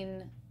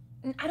seen.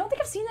 I don't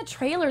think I've seen the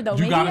trailer though.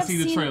 You Maybe gotta I've see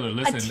the seen trailer.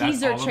 Listen, a that's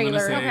teaser all I'm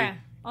trailer. gonna say.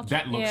 Okay.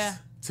 That looks yeah.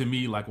 to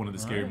me like one of the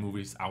scary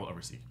movies I will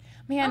ever see.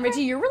 Man,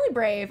 Richie, you're really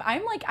brave.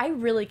 I'm like, I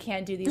really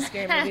can't do these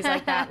scary movies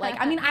like that. Like,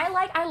 I mean, I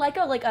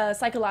like a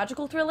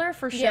psychological thriller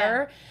for sure,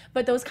 Yeah.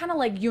 but those kind of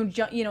like you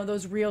know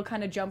those real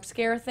kind of jump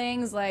scare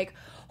things, like,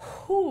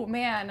 whew,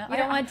 man, You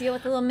don't want to deal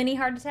with a little mini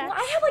heart attack?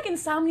 I have like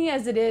insomnia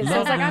as it is,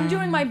 so it's like I'm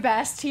doing my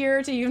best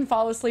here to even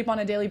fall asleep on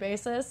a daily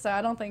basis. So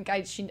I don't think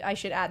I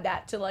should add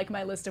that to like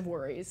my list of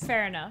worries.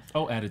 Fair enough.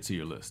 Oh, add it to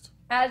your list.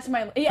 Add it to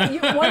my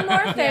one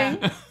more thing.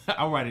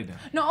 I'll write it down.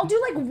 No, I'll do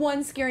like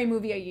one scary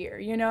movie a year.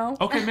 You know?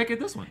 Okay, make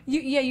it this one.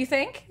 You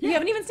think? You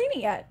haven't even seen it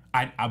yet.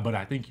 But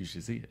I think you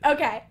should see it.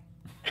 Okay,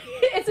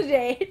 it's a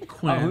date.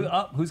 Quinn.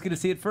 Who's going to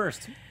see it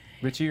first?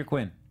 Richie or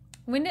Quinn?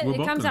 When We're it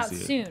both comes gonna out see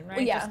it. soon, right?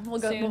 Well, yeah, Just we'll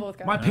go. soon. We'll both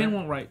go. My pen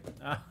won't write.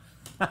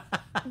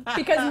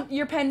 Because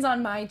your pen's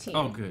on my team.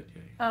 Oh, good.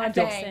 Yeah. Oh, fixed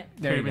dang. it.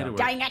 There you Made go. it work.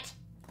 Dang it.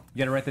 You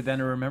got to write that down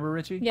to remember,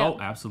 Richie? Yeah. Oh,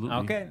 absolutely.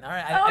 Okay, all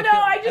right. Oh no,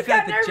 I just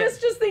got nervous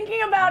just thinking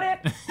about it.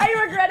 I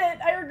regret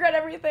it. I regret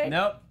everything.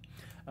 Nope.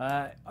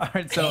 All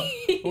right, so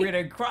we're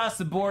going to cross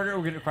the border.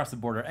 We're going to cross the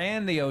border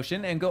and the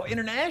ocean and go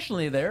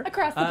internationally there.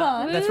 Across the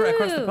pond. That's right,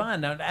 across the Woo.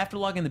 pond. Now, after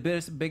logging the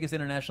biggest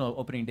international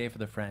opening day for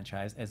the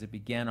franchise as it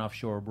began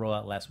offshore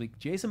rollout last week,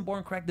 Jason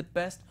Bourne cracked the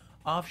best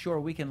offshore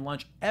weekend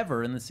launch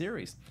ever in the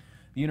series.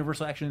 The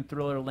Universal action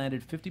thriller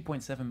landed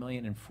 $50.7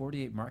 million in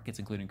 48 markets,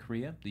 including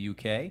Korea, the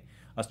UK,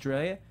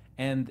 Australia,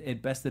 and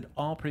it bested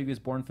all previous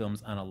Bourne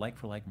films on a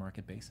like-for-like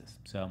market basis.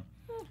 So,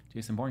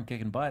 Jason Bourne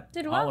kicking butt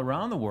Did all well.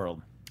 around the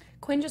world.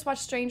 Quinn just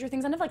watched Stranger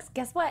Things on Netflix.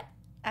 Guess what?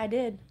 I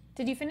did.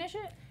 Did you finish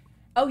it?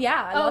 Oh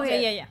yeah, I loved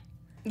it. yeah.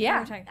 Yeah,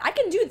 I'm trying. I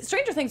can do.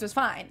 Stranger Things was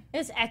fine.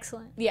 It's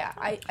excellent. Yeah,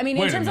 I mean,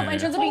 Wait in a terms of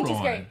minute. being Hold too on.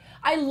 scary,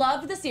 I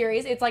loved the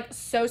series. It's like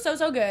so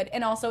good,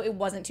 and also it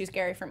wasn't too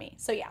scary for me.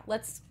 So yeah,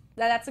 that's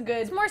a good.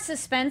 It's more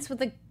suspense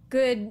with a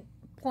good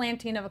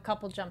planting of a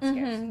couple jump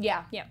scares.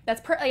 Yeah, Yeah.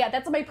 That's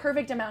that's my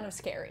perfect amount of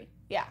scary.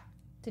 Yeah.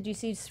 Did you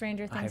see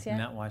Stranger I Things have yet?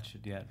 not watched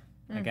it yet.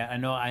 I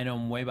know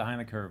I'm way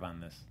behind the curve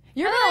on this.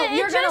 You're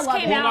It just love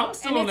came it. Well, I'm out,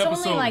 still and on it's only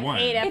episode like 1.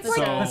 8 It's episodes.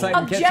 like So I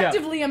can catch up.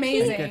 objectively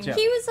amazing. Catch up.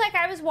 He was like,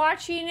 I was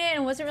watching it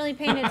and wasn't really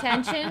paying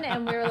attention,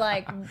 and we were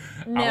like,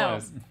 no,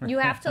 was. you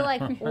have to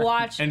like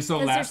watch. And so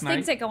 'cause last there's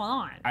things night- that go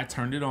on. I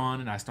turned it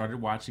on and I started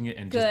watching it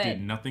and just Good.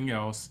 did nothing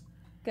else.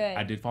 Good.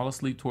 I did fall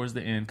asleep towards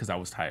the end because I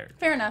was tired.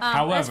 Fair enough.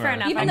 However, that's fair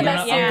enough. Even I'm the gonna,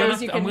 best I'm series,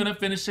 gonna- you I'm can- gonna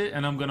finish it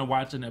and I'm gonna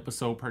watch an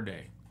episode per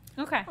day.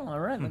 Okay. All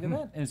right, look at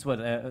that. And it's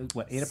what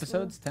 8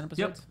 episodes, 10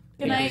 episodes?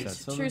 Good 8 night, episodes.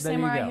 So True there you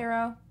Samurai go.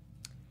 Hero.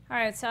 All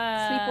right. So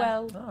Sleep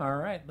well. All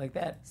right, like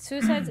that.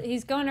 Suicide.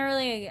 He's going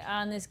early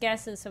on his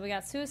guesses. So we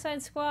got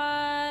Suicide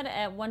Squad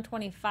at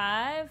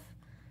 125,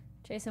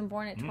 Jason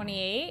Bourne at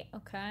 28.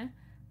 Okay.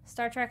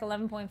 Star Trek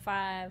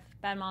 11.5,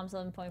 Bad Moms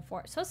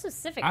 11.4. So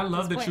specific. I with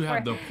love this that you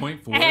have the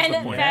 0.4. .4 And the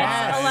 .5.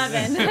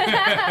 that's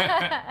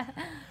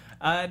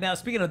 11. Now,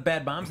 speaking of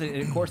Bad Moms,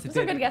 of course, it Those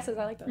are did, good guesses.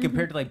 I like those.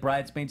 compared to like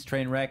Bridesmaids,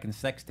 Trainwreck, and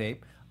Sex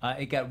Tape,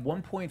 it got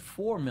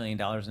 $1.4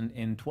 million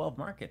in 12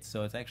 markets.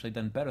 So it's actually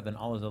done better than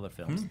all his other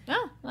films.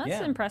 Oh, that's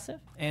Yeah. impressive.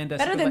 And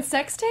Better than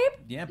Sex Tape?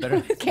 Yeah,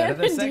 better Cameron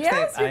than Sex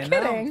Diaz? Tape. You're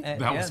I know. kidding.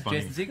 That was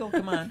funny. Jason Segel,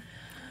 come on.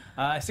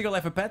 Secret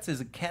Life of Pets is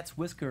a cat's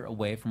whisker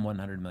away from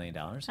 $100 million.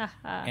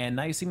 And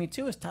Now You See Me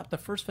Too has topped the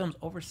first film's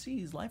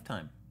overseas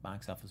lifetime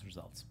box office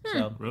results.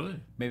 So Really?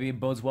 maybe it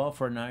bodes well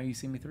for Now You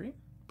See Me 3.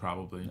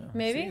 Probably.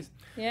 Maybe. Overseas.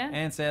 Yeah.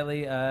 And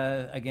sadly,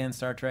 again,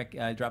 Star Trek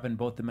dropping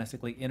both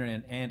domestically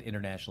and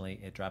internationally.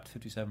 It dropped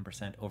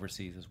 57%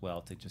 overseas as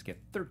well to just get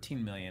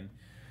 $13 million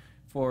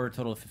for a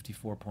total of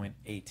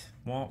 54.8.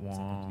 Wah,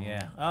 wah.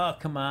 Yeah. Oh,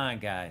 come on,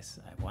 guys!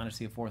 I want to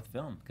see a fourth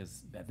film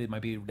because they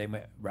might be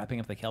wrapping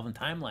up the Kelvin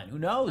timeline. Who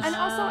knows? And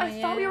also, I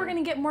thought we were going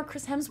to get more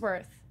Chris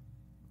Hemsworth.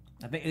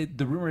 I think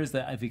the rumor is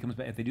that if he comes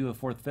back, if they do a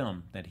fourth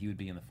film, that he would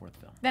be in the fourth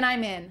film. Then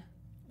I'm in.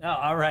 Oh,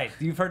 all right.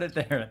 You've heard it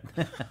there.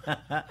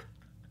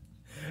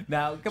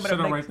 Now, coming Should up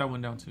I next. write that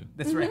one down too?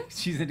 That's right.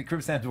 She's into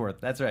Chris Hemsworth.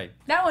 That's right.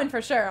 That one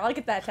for sure. I'll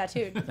get that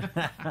tattooed.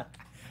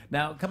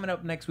 Now, coming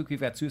up next week,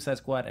 we've got Suicide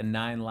Squad and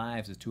 9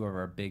 Lives as 2 of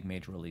our big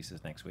major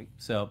releases next week.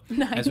 So,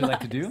 as we like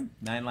to do,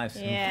 9 Lives.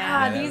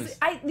 Yeah. God,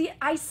 that was-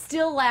 I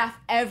still laugh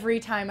every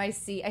time I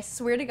see. I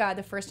swear to God,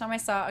 the first time I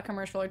saw a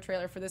commercial or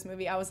trailer for this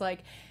movie, I was like,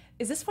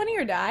 "Is this Funny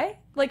or Die?"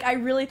 Like, I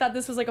really thought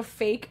this was like a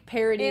fake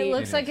parody. It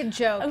looks like a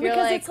joke. You're because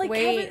like, it's like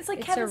wait,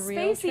 Kevin a real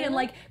Spacey and trailer?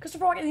 like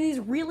Christopher Walken and these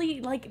really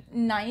like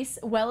nice,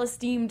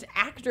 well-esteemed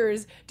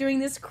actors doing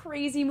this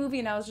crazy movie,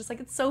 and I was just like,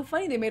 it's so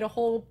funny. They made a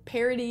whole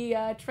parody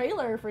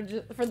trailer for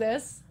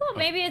this. Well,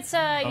 maybe it's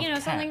something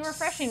cats.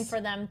 refreshing for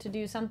them to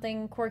do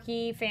something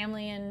quirky,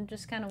 family, and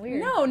just kind of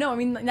weird. No, I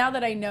mean now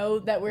that I know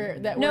that we're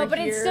No, but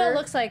here, it still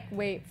looks like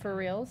wait for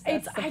reals.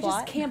 That's It's the I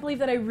plot. just can't believe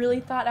that I really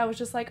thought I was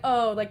just like,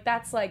 oh, like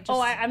that's like just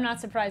Oh, I'm not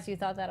surprised you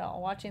thought that at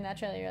all. Watching that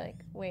trailer, you're like,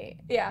 wait,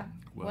 yeah.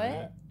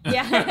 what?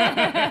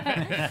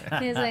 Yeah.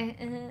 He's like,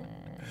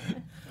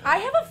 I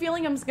have a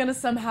feeling I'm gonna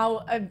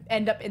somehow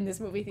end up in this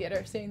movie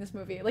theater seeing this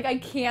movie. Like I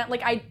can't,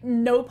 like I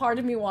no part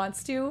of me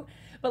wants to,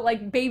 but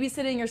like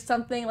babysitting or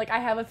something. Like I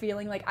have a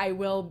feeling like I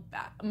will,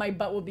 my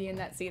butt will be in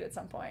that seat at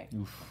some point.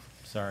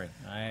 Sorry.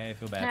 I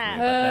feel bad for you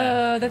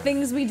about that. The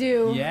things we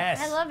do. Yes.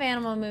 I love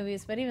animal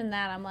movies, but even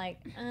that, I'm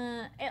like,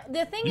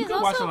 the thing You is can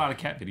also, watch a lot of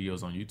cat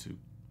videos on YouTube.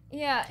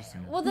 yeah.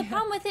 Well, the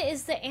problem with it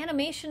is the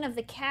animation of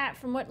the cat.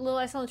 From what little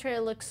I saw in the trailer,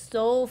 looks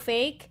so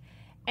fake,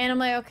 and I'm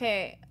like,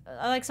 okay.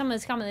 I like some of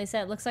this comment they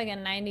said it looks like a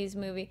 90s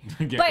movie.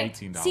 Get but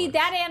 $18. see,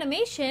 that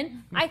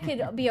animation, I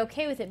could be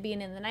okay with it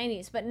being in the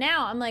 90s. But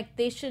now I'm like,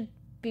 they should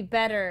be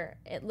better.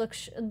 It look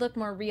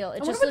more real.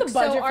 It I wonder just what looks the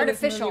budget so for this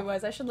artificial. movie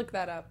was. I should look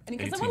that up. And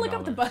because I want to look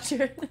up the $18.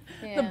 budget.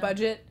 The Yeah.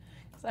 budget.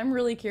 'Cause I'm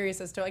really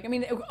curious as to like. I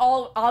mean, it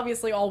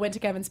obviously all went to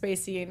Kevin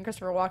Spacey and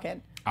Christopher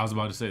Walken. I was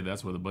about to say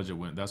that's where the budget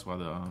went. That's why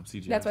the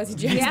CGI. That's why was-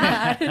 CGI is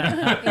Yeah.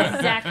 bad.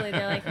 Exactly.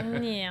 They're like,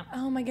 yeah.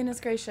 Oh my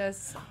goodness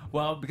gracious.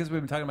 Well, because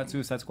we've been talking about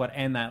Suicide Squad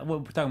and we're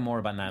talking more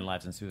about 9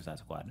 Lives and Suicide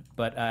Squad.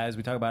 But as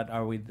we talk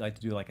about, we'd like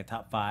to do like a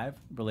top 5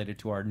 related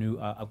to our new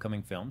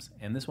upcoming films.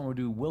 And this one we'll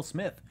do Will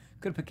Smith.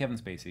 Could have put Kevin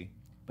Spacey,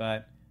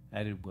 but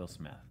I did Will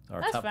Smith.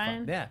 Our That's top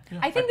fine. 5. Yeah.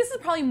 I think this is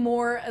probably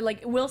more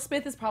like Will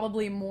Smith is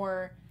probably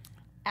more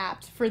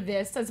apt for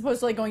this as opposed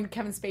to like going to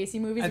Kevin Spacey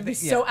movies. It'd be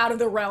think- so yeah. out of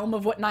the realm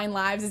of what 9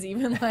 Lives is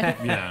even like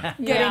Yeah.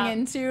 getting Yeah.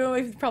 into.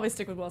 We'd probably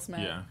stick with Will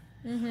Smith.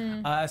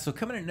 Yeah. So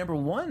coming in at number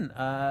 1,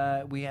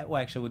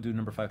 we'll do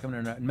number 5. Coming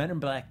in at Men in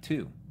Black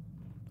 2.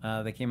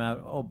 They came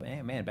out,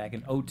 back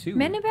in 2002.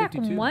 Men in Black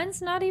 52.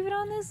 1's not even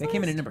on this They list?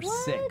 came in at number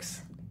What?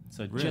 6.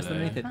 So just Really?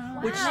 underneath it.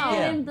 Which, Wow.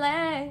 yeah.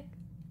 Black.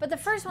 But the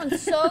first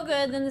one's so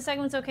good, then the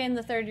second one's okay, and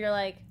the third you're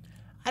like,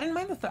 I didn't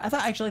mind the third. I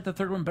thought I actually liked the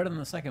third one better than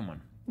the second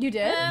one. You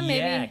did? maybe.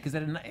 Yeah, because I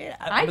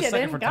I was a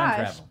sucker didn't. for time Gosh,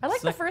 travel. I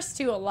like the Suck- first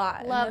 2 a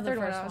lot. Love and the the third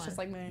one. first I was one. just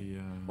like, man. Yeah.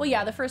 Well,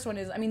 yeah, the first one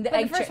is. I mean, the But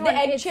the egg, first cha- one, the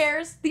egg it's-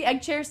 chairs, the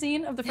egg chair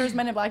scene of the first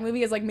Men in Black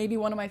movie is like maybe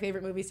one of my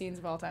favorite movie scenes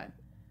of all time.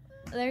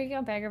 there you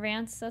go, Bagger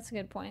Vance. That's a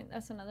good point.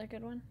 That's another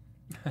good one.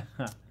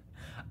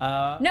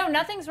 No,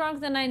 nothing's wrong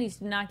with the 90s.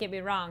 Do not get me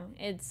wrong.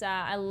 It's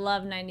I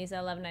love 90s. I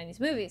love 90s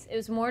movies. It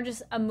was more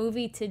just a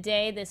movie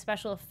today. The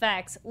special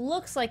effects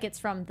looks like it's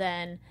from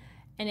then,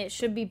 and it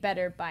should be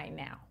better by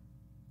now.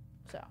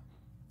 So,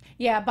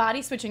 Yeah,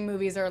 body switching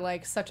movies are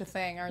like such a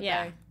thing, aren't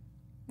Yeah.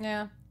 they?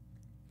 Yeah.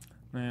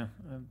 Yeah,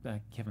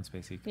 Kevin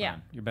Spacey. Come Yeah.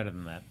 on. You're better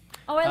than that.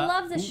 oh, I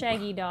love the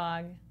Shaggy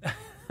Dog.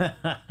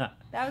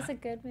 That was a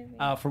good movie.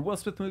 For Will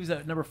Smith movies,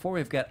 at number 4,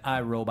 we've got I,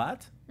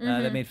 Robot.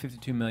 Mm-hmm. That made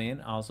 $52 million.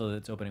 Also,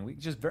 its opening week,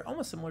 just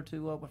almost similar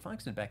to what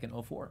Fox did back in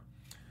 2004.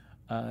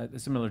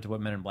 Similar to what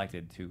Men in Black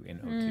did too in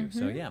 2002.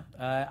 So yeah,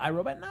 I,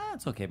 Robot.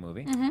 It's okay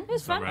movie. it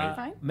was fun. alright.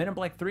 Fine. Men in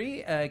Black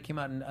 3 came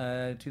out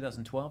in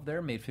 2012.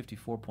 There made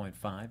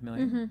 $54.5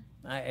 million.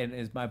 And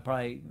is my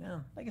probably,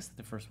 I guess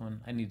the first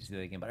one. I need to see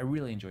that again, but I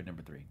really enjoyed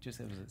number 3. Just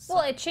it was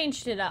Well, it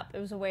changed it up. It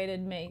was a way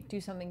to do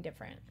something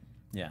different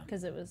yeah.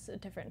 because it was a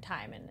different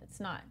time, and it's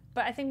not.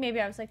 But I think maybe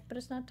I was like, but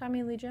it's not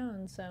Tommy Lee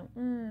Jones, so.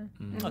 Oh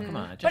come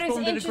on, But Jeff it's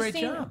Goldblum did a great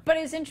interesting. job. But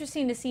it's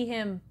interesting to see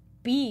him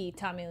be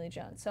Tommy Lee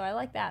Jones. So I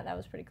like that. That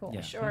was pretty cool.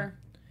 Yeah. Sure.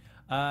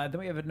 Then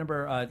we have at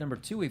number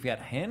 2, we've got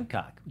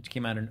Hancock, which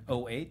came out in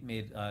 2008,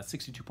 made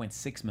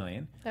 $62.6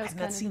 million. That was I've not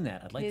kind of seen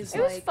that. I'd like to His, see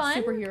It was it. like,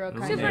 fun. Superhero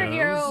kind of.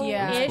 Superhero-ish.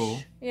 Yeah. Cool.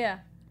 Yeah.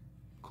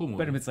 Cool movie.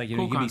 But if it's like,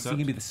 cool he can concept.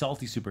 be the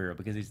salty superhero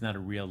because he's not a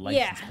real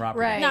licensed property.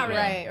 Right, Not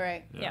really.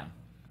 right. Yeah.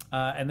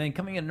 And then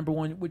coming in at number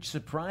 1, which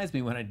surprised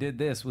me when I did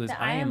this, was The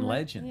I Am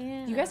Legend.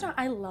 Yeah. You guys know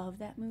I love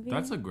that movie.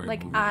 That's a great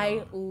like, movie,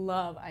 I though.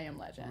 love I Am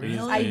Legend.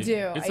 It's I a-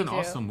 do. It's I an do.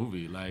 awesome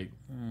movie. Like,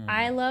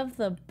 I love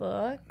the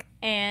book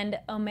and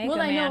Omega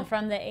Well, I know- Man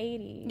from the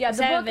 80s. Yeah,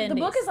 the 70s.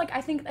 book is like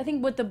I think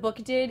what the book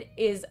did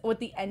is what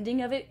the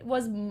ending of it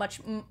was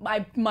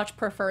I much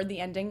preferred the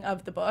ending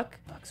of the book.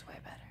 Book's way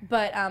better.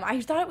 But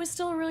I thought it was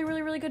still a really,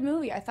 really, really good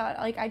movie. I thought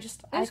I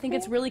think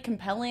it's cool. really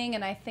compelling,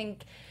 and I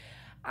think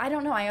I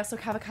don't know. I also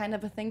have a kind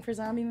of a thing for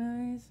zombie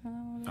movies.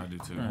 I do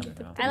too. I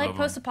like Love 'em.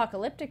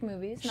 post-apocalyptic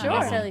movies, not Sure.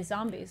 necessarily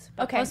zombies.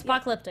 But Okay,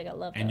 post-apocalyptic, I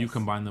love And you those.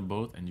 combine them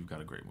both, and you've got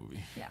a great movie.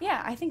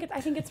 Yeah, I think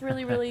it's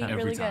really, really, Every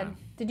really time.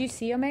 good. Did you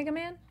see Omega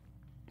Man?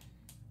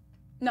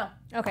 No,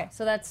 Okay,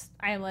 so that's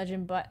I Am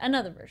Legend, but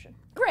another version.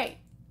 great.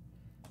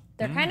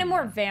 They're kind of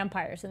more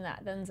vampires in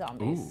that than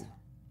zombies. Ooh,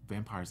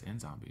 vampires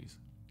and zombies.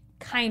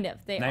 Kind of.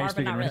 They Now you're are, but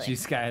speaking not Richie really.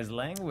 Sky's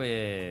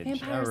language.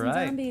 Vampires All and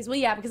right. zombies. Well,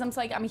 yeah, because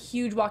I'm a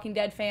huge Walking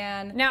Dead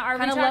fan. Now, are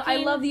we Kinda I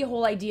talking- love the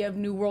whole idea of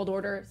New World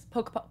Order,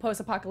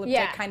 post-apocalyptic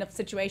Yeah. kind of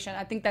situation.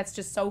 I think that's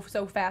just so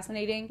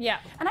fascinating. Yeah.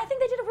 and I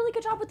think they did a really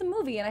good job with the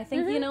movie. And I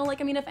think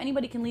if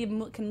anybody can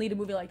lead a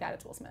movie like that,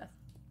 it's Will Smith.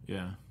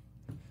 Yeah.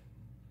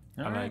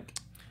 All I right. like.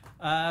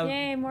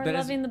 Yay, more but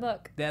as- loving the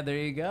book. Yeah, there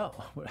you go.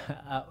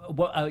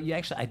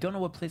 Actually, I don't know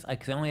what place,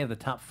 because I only have the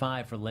top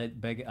 5 for Legend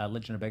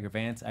of Beggar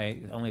Vance. I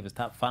only have his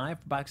top 5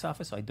 for box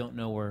office, so I don't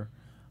know where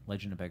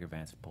Legend of Beggar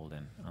Vance pulled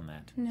in on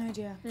that. No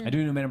idea. I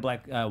do know Men in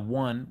Black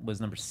 1 was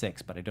number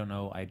 6, but I don't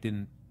know. I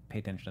didn't pay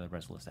attention to the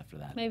rest of the list after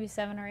that. Maybe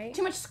 7 or 8.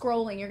 Too much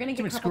scrolling. You're gonna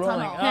get Much carpal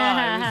scrolling.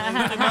 tunnel.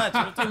 It was too much.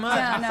 It was too much.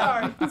 Yeah, I'm no,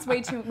 sorry. it's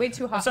way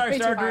too hot. I'm sorry, way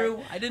too Star hard.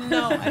 Drew. I didn't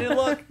know. I didn't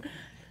look.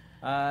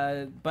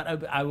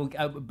 But I will.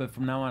 But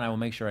from now on, I will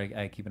make sure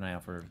I keep an eye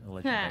out for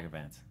Legend of Beggar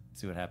Vance.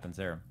 See what happens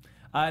there.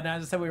 Now,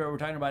 as I said, we're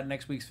talking about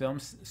next week's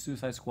films: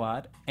 Suicide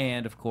Squad,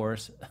 and of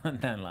course,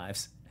 9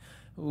 Lives.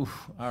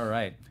 Oof, all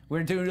right. We're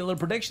going to do a little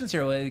predictions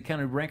here. We'll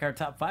kind of rank our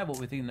top 5, what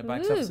we think the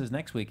box office is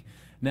next week.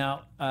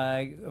 Now,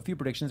 a few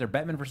predictions are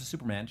Batman vs.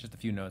 Superman, just a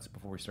few notes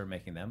before we start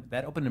making them.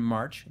 That opened in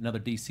March, another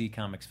DC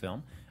Comics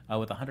film,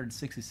 with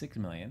 $166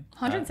 million.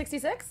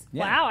 166.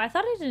 Yeah. Wow, I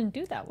thought it didn't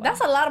do that well. That's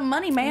a lot of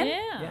money, man.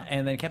 Yeah. Yeah,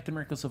 and then Captain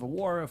America: Civil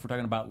War. If we're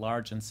talking about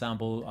large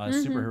ensemble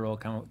superhero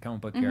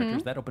comic book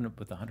characters, that opened up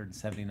with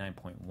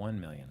 179.1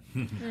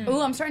 million.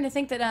 Ooh, I'm starting to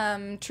think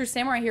that True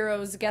Samurai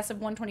Hero's guess of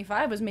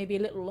 125 was maybe a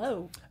little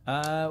low.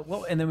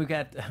 Well, and then we've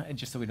got,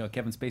 just so we know,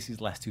 Kevin Spacey's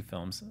last 2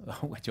 films,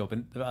 which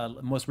opened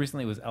most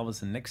recently was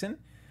Elvis and Nixon,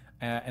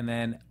 and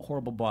then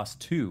Horrible Boss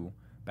 2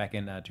 back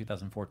in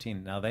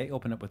 2014. Now they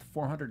opened up with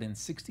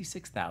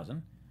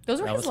 466,000. Those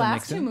were Elvis his and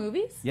last 2 Nixon.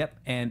 movies. Yep,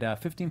 and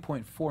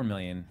 15.4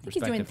 million. I think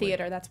he's doing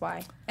theater. That's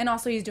why. And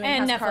also he's doing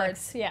And House Netflix,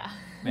 Cards. yeah.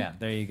 Yeah,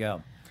 there you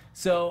go.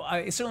 So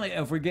certainly,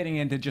 if we're getting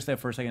into just that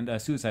for a second,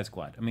 Suicide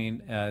Squad. I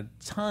mean,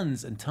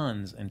 tons and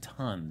tons and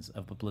tons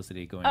of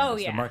publicity going on.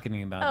 The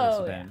marketing about this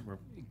event were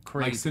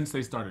crazy. Like since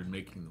they started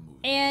making the movie.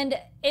 And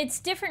it's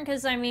different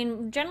because, I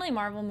mean, generally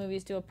Marvel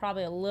movies do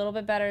probably a little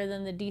bit better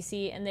than the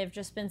DC, and they've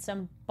just been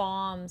some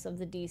bombs of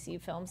the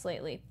DC films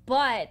lately.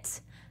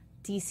 But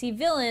DC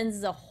villains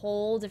is a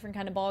whole different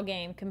kind of ball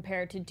game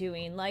compared to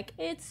doing, like,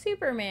 it's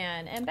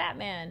Superman and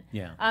Batman.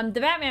 Yeah. The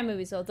Batman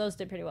movies, though, those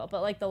did pretty well.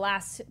 But, like, the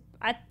last...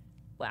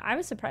 I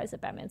was surprised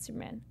that Batman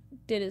Superman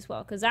did as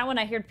well, because that one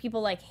I heard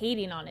people like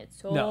hating on it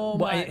so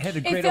much. It had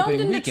a great It filmed opening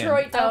in weekend.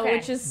 Detroit though, Okay.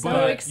 which is so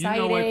But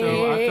exciting. you know what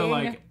though? I feel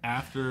like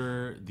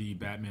after the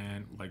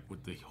Batman, like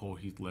with the whole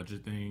Heath Ledger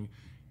thing,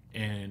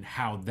 and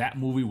how that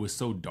movie was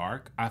so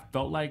dark, I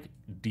felt like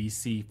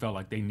DC felt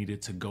like they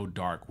needed to go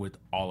dark with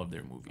all of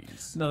their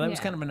movies. No, that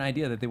was kind of an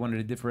idea that they wanted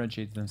to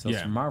differentiate themselves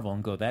Yeah. from Marvel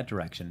and go that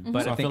direction.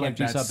 But So I I think feel like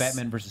after you saw that's-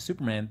 Batman versus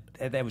Superman,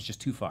 that was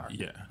just too far.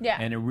 Yeah. Yeah.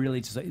 And it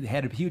really just it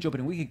had a huge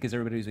opening weekend because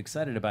everybody was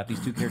excited about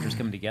these two characters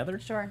coming together.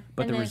 Sure.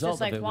 But And the then it's result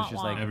just like, of it was wah,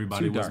 just wah. like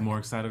Everybody too was dark. more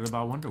excited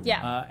about Wonder Woman.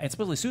 Yeah. And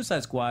supposedly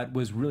Suicide Squad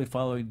was really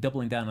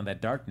doubling down on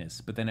that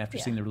darkness. But then after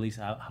seeing the release,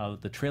 how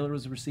the trailer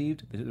was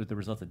received, the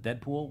results of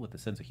Deadpool with the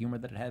sense of humor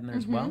that it had in there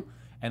as well,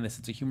 and the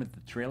sense of humor that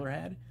the trailer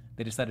had,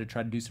 they decided to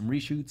try to do some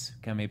reshoots,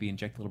 kind of maybe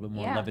inject a little bit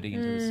more levity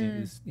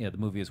into the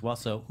movie as well.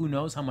 So who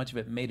knows how much of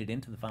it made it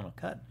into the final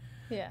cut.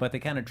 Yeah. But they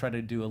kind of tried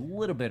to do a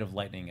little bit of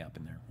lightening up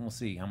in there. We'll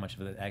see how much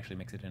of it actually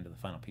makes it into the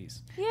final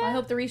piece. I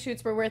hope the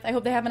reshoots were worth. I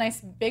hope they have a nice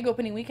big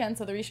opening weekend,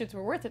 so the reshoots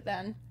were worth it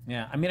then.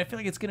 Yeah, I mean, I feel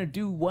like it's going to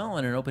do well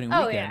in an opening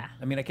Oh, weekend. yeah.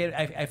 I mean,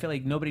 I feel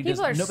like nobody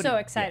People are nobody, so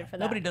excited for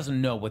that. Nobody doesn't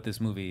know what this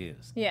movie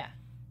is. Yeah.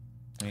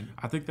 I mean,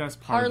 I think that's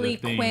part Harley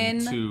of the thing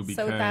Quinn, too,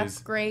 so that's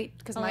because great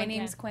because my like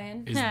name's that.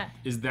 Quinn.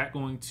 is that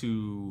going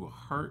to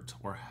hurt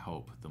or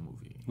help the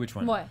movie? which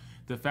one? What?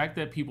 The fact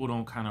that people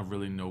don't kind of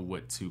really know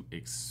what to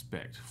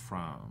expect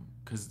from,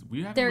 because we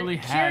haven't Their really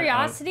had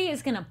curiosity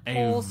is going to a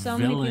pull so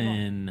many people.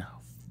 villain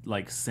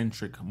like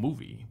centric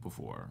movie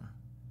before.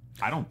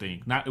 I don't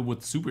think, not with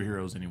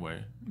superheroes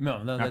anyway.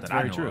 No, Not that's that I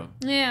very know true. of.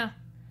 Yeah.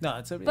 No,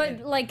 it's But,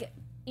 like,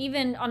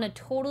 even on a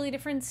totally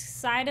different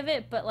side of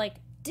it, but, like,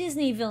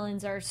 Disney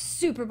villains are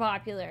super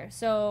popular.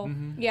 So,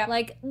 Yeah.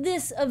 like,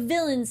 a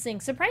villains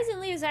thing,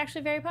 surprisingly, is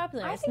actually very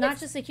popular. I It's think not it's-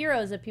 just the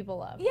heroes that people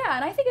love. Yeah,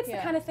 and I think it's the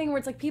Yeah. kind of thing where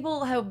it's like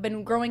people have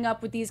been growing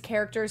up with these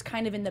characters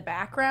kind of in the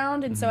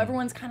background, and so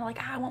everyone's kind of like,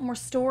 I want more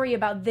story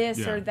about this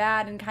Yeah. or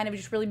that, and kind of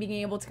just really being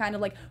able to kind of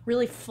like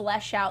really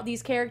flesh out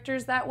these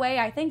characters that way.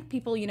 I think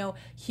people,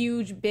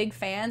 huge, big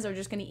fans are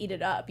just going to eat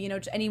it up.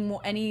 Just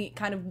any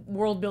kind of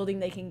world building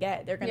they can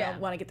get, they're going to Yeah.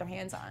 want to get their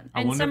hands on. I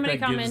And wonder if somebody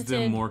that gives them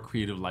commented- more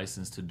creative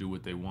license to do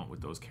what they want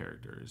with those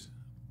characters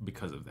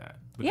because of that.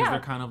 Because Yeah, they're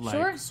kind of like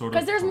sure. sort of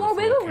Because there's more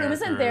peripheral wiggle room,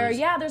 isn't there? characters.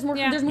 Yeah, there's more.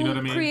 Yeah. There's You more know what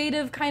I mean?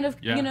 creative kind of,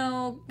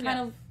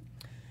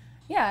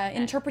 Yeah.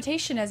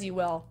 interpretation, as you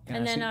will.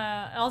 And then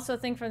I also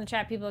think from the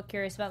chat, people are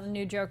curious about the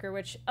new Joker,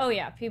 which,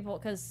 people,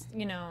 because,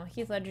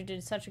 Heath Ledger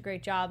did such a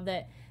great job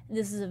that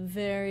this is a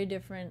very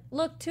different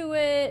look to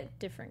it,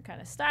 different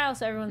kind of style.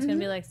 So everyone's going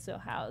to be like, so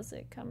how is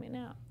it coming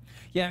out?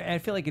 Yeah, I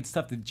feel like it's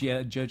tough to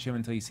judge him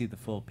until you see the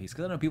full piece.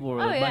 Because I know people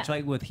were Oh, yeah. much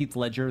like with Heath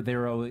Ledger. There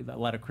were a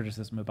lot of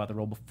criticism about the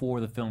role before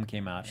the film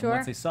came out. Sure. And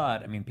once they saw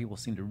it, I mean, people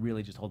seem to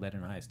really just hold that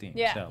in high esteem.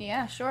 Yeah. So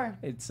Yeah, sure.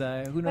 it's who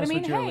knows? But I mean,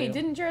 what Jared hey, Leto-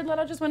 didn't Jared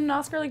Leto just win an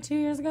Oscar like 2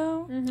 years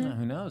ago?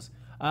 Who knows?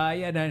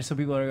 Some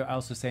people are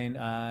also saying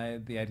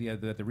the idea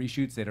that the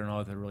reshoots, they don't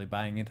know if they're really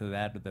buying into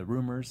that, but the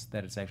rumors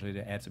that it's actually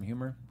to add some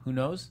humor. Who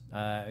knows?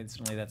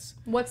 Certainly that's...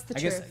 What's the I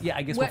truth? guess,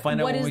 I guess we'll What-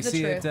 find out what when is we the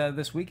see truth? it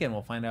this weekend.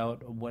 We'll find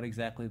out what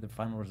exactly the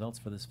final results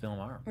for this film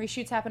are.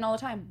 Reshoots happen all the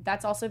time.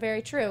 That's also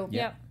very true.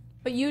 Yep.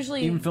 But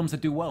usually, Even films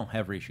that do well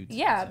have reshoots.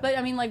 yeah. so. But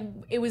I mean, like,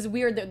 it was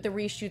weird that the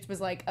reshoots was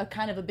like a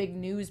kind of a big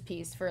news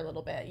piece for a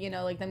little bit.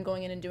 Like them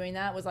going in and doing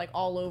that was like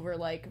all over,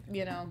 like.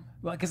 Well,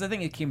 because I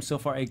think it came so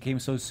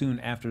soon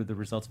after the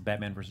results of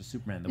Batman versus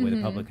Superman, the way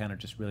the public kind of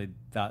just really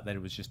thought that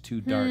it was just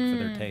too dark for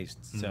their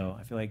tastes. So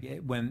I feel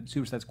like when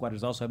Suicide Squad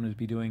is also happening to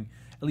be doing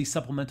at least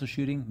supplemental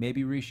shooting,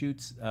 maybe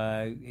reshoots,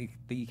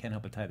 you can't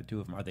help but tie the two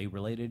of them. Are they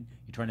related?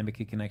 You're trying to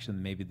make a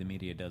connection, maybe the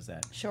media does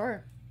that.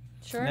 Sure.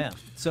 Sure. Yeah.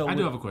 So I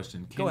do have a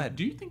question. Go ahead.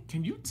 Do you think?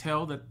 Can you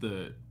tell that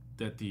the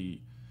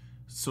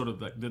sort of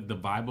the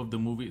vibe of the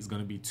movie is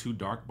going to be too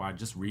dark by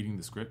just reading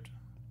the script?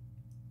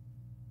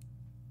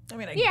 I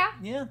mean, I Yeah.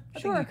 think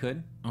Sure. you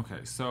could. Okay,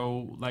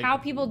 so like How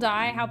people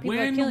die, how people are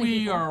when killing we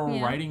people. are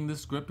Yeah. writing the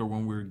script or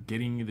when we're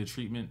getting the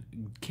treatment,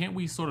 can't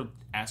we sort of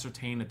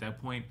ascertain at that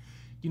point,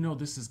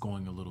 this is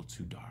going a little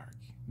too dark.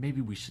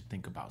 Maybe we should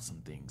think about some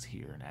things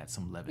here and add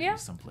some levity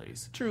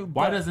someplace. True,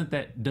 Why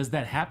but- does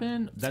that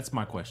happen? That's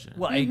my question.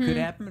 Well, it could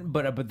happen,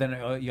 but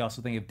then you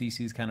also think if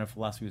DC's kind of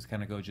philosophy was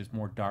kind of go just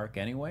more dark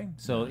anyway.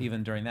 So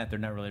even during that, they're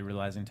not really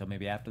realizing until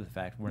maybe after the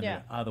fact when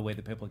the way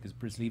the public is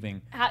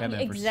perceiving Batman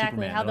versus Exactly,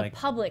 Superman. how They're the like,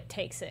 public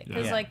takes it.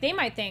 Because, Yeah. they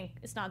might think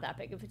it's not that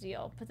big of a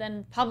deal. But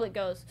then public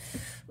goes,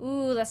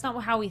 ooh, that's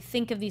not how we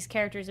think of these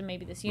characters in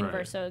maybe this universe.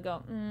 Right. So they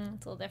go,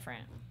 it's a little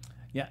different.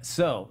 Yeah.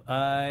 So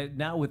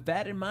now, with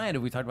that in mind,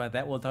 if we talked about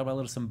that, we'll talk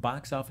about some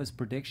box office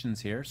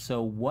predictions here.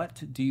 So,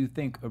 what do you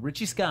think,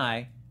 Richie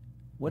Sky?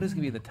 What is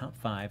going to be the top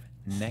 5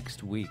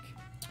 next week?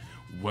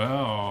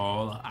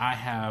 Well, I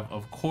have,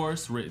 of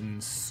course, written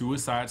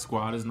Suicide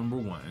Squad as number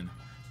 1.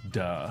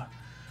 Duh.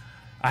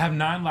 I have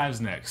 9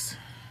 Lives next.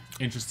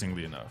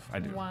 Interestingly enough, I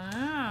do. Wow.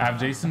 I have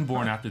Jason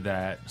Bourne after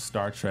that,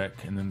 Star Trek,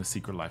 and then The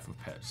Secret Life of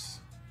Pets.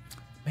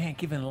 Man,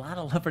 giving a lot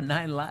of love for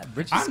 9 Lives.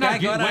 Richie I'm Sky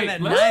not going giving. on Wait,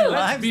 that let's 9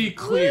 Lives. be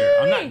clear.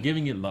 I'm not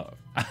giving it love.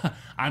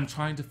 I'm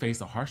trying to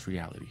face a harsh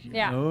reality here.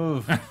 Yeah.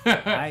 Oof.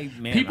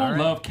 People all right.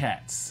 love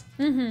cats.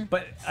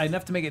 But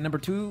enough to make it number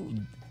 2.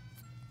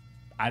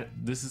 I kind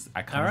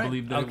All of right.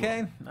 believe that.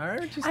 Okay. All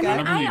right, Richie I Sky. mean, I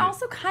believe I it.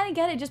 also kind of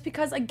get it just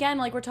because, again,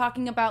 like we're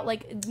talking about,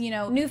 like,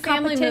 New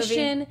family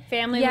competition, movie.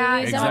 Family yeah,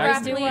 movies Exactly.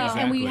 always do well.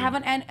 and we Exactly.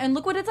 haven't, and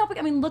look what it's up.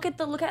 I mean, look at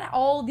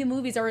all the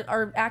movies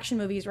are action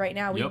movies right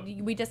now. Yep.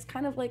 We just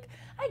kind of like,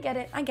 I get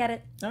it.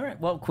 All right.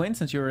 Well, Quinn,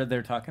 since you were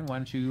there talking, why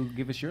don't you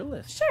give us your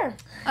list? Sure,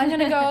 I'm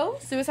gonna go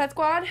Suicide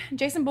Squad,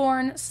 Jason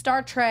Bourne,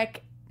 Star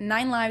Trek,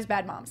 9 Lives,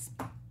 Bad Moms,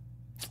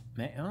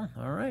 Oh,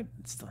 all right.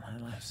 It's still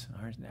 9 Lives.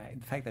 All right. In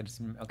fact, I just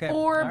okay.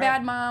 or All right.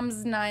 Bad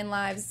Moms, 9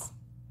 Lives.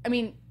 I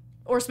mean.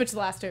 Or switch the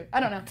last 2. I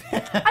don't know.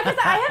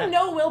 I have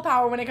no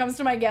willpower when it comes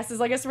to my guesses.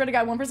 Like, I swear to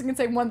God, one person can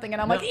say one thing,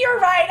 and I'm like, "You're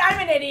right. I'm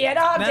an idiot.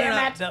 Oh,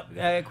 damn it."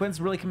 No. Quinn's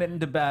really committing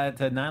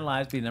to 9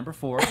 Lives being number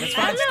 4. That's I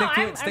fine. don't know. Stick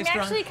to I'm it. Stay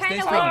strong. actually kind Stay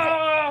of strong.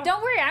 like.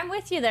 Don't worry, I'm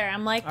with you there.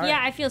 I'm like, All yeah,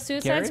 right. I feel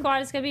Suicide Carrie?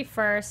 Squad is gonna be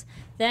first,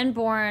 then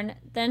Bourne,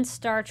 then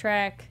Star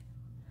Trek.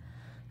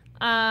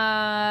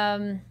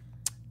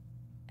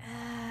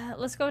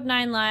 Let's go with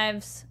 9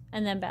 Lives,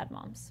 and then Bad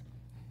Moms.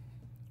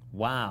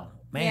 Wow.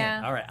 Man,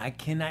 Yeah. all right. I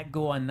cannot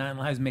go on 9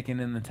 Lives making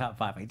it in the top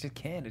 5. I just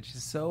can't. It's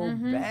just so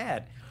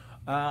bad.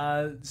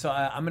 So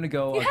I'm going to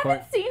go. You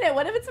haven't seen it.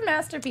 What if it's a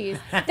masterpiece?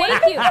 Thank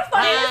you.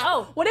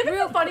 What if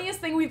it's the funniest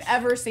thing we've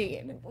ever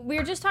seen? We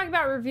were just talking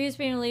about reviews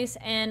being released,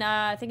 and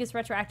I think it's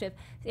retroactive.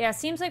 Yeah, it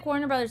seems like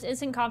Warner Brothers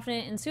isn't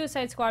confident in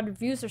Suicide Squad.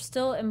 Reviews are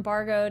still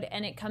embargoed,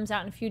 and it comes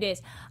out in a few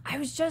days. I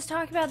was just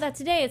talking about that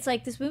today. It's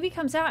like this movie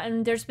comes out,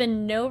 and there's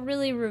been no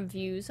really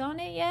reviews on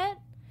it yet.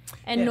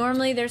 And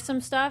normally there's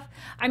some stuff.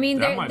 I mean,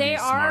 That might be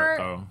smart,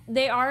 though.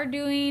 they are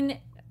doing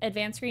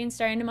advanced screen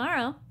starting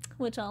tomorrow,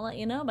 which I'll let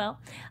you know about.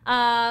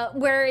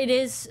 Where it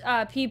is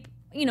people,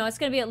 it's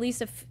going to be at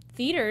least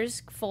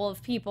theaters full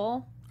of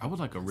people. I would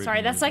like a written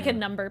Sorry, that's like a review.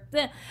 number.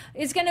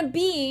 It's going to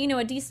be,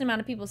 a decent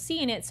amount of people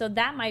seeing it, so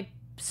that might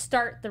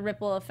start the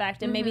ripple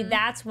effect, and maybe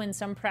that's when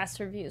some press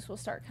reviews will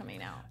start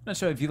coming out. I'm not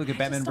sure if you look at I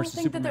Batman just don't versus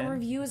think Superman. that the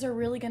reviews are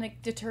really going to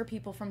deter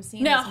people from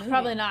seeing No, this movie.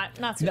 probably not.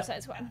 Not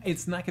Suicide Squad.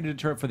 It's not going to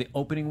deter it for the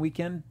opening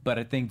weekend, but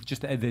I think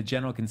just the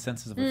general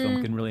consensus of a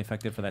film can really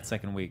affect it for that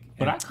second week.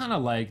 But I kind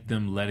of like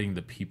them letting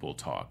the people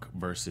talk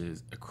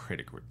versus a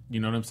critic. You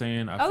know what I'm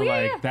saying? I feel yeah,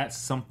 like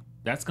yeah.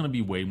 that's going to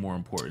be way more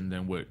important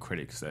than what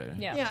critics say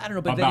Yeah. I don't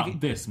know, but then if about you,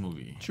 this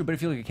movie. true. But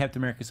if you look at Captain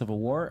America: Civil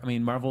War, I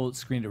mean, Marvel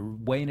screened it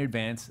way in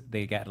advance.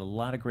 They got a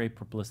lot of great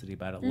publicity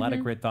about it, a lot of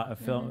great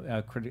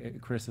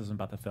criticism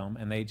about the film,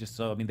 and they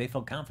they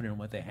felt confident in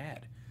what they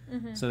had.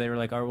 So they were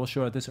like, "All right, we'll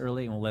show it this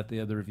early, and we'll let the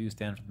other reviews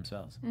stand for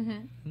themselves."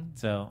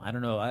 So I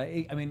don't know.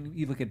 I mean,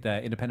 you look at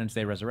Independence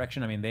Day: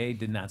 Resurrection. I mean, they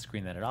did not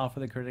screen that at all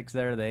for the critics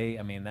there.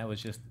 That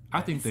was just.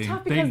 I think It's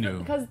tough they because knew.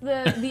 because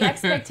the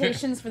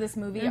expectations for this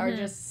movie are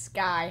just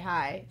sky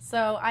high.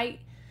 So I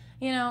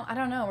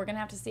don't know. We're gonna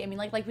have to see. I mean,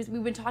 like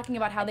we've been talking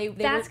about how they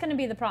That's going to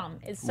be the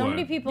problem. Is so What?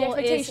 many people The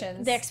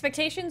expectations. the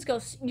expectations go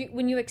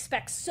when you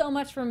expect so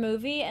much from a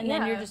movie, and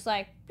then Yeah. you're just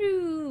like,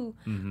 ooh,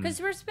 because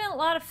there's been a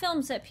lot of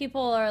films that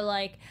people are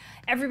like,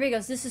 everybody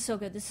goes, this is so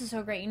good, this is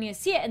so great, you need to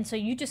see it, and so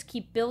you just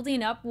keep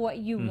building up what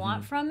you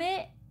want from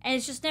it, and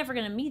it's just never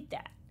going to meet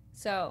that.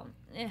 So,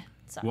 it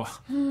sucks. Well,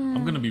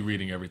 I'm going to be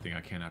reading everything I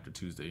can after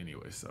Tuesday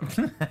anyway. So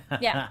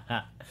Yeah.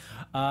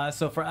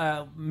 So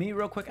for me,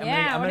 real quick,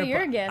 Yeah, I'm what gonna are your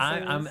put,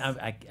 guesses?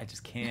 I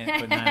just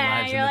can't put 9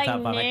 Lives in You're the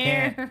top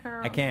like, 5.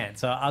 no. I can't.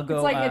 So I'll go.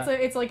 It's like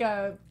it's like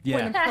a yeah.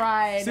 point of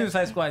pride.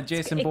 Suicide Squad,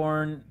 Jason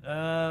Bourne.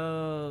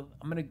 I'm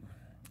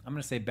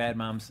gonna say Bad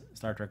Moms,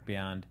 Star Trek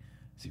Beyond,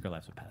 Secret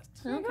Lives of Pets.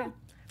 Okay.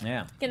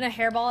 Yeah. Getting a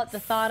hairball at the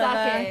thought Suck of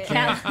a it.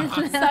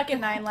 cat. Stuck in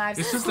 9 Lives.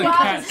 it's just a Sloth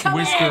cat's is coming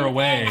whisker in.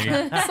 away.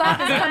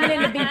 Sloth is coming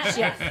in to beat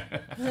you.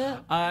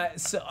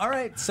 So all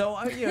right. So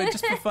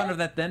just for fun of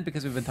that, then,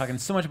 because we've been talking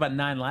so much about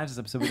 9 Lives this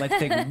episode, we'd like to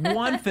take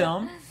one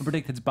film and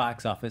predict its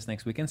box office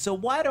next weekend. So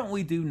why don't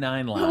we do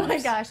 9 Lives? Oh my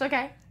gosh.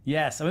 Okay.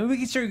 Yes. I mean, we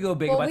can sure go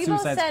big Well, about we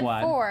both Suicide said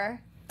Squad.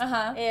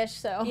 4-ish,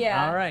 so.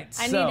 Yeah. All right.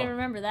 I so, need to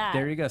remember that.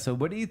 There you go. So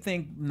what do you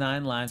think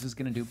 9 Lives is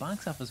going to do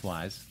box office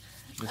wise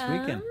this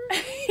weekend?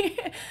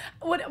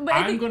 But I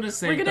I'm think gonna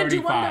say we're gonna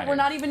do one that 35. we're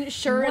not even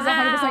sure is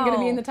 100% going to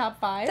be in the Wow. top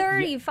 5.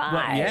 35.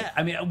 Well, yeah.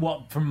 I mean,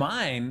 for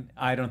mine,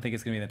 I don't think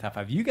it's going to be in the top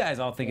 5. You guys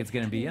all think it's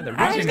going to be in there.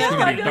 I Richie's think it's got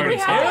gonna I be feel like we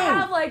 32. have to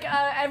have like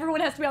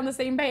everyone has to be on the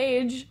same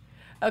page.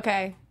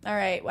 Okay. All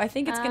right. Well, I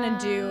think it's gonna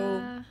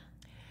do.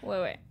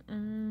 Wait. I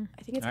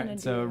think it's All gonna right.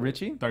 do. So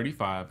Richie.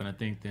 35, and I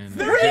think then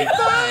 35.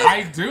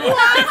 I do.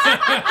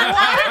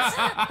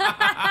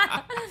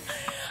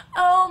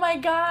 Oh my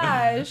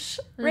gosh. gosh,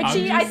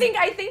 Richie,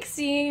 I think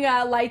seeing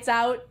Lights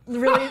Out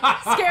really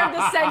scared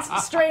the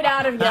sense straight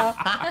out of you.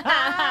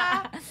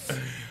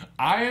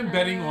 I am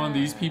betting on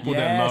these people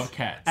that love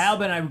cats.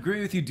 Albin, I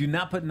agree with you. Do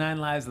not put 9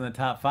 Lives in the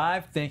top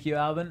 5. Thank you,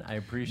 Albin. I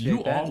appreciate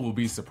You that. all will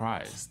be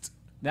surprised.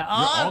 Now,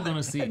 You're all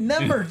gonna see it.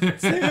 Number 2.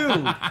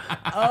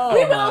 Oh,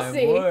 We will my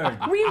see. word.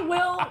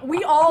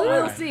 We all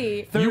will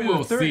see. You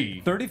will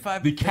see.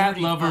 35. The cat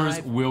lovers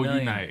 35 will million.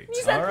 unite.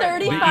 You said All right.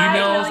 35 The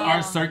emails million.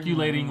 are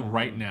circulating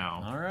right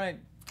now. All right.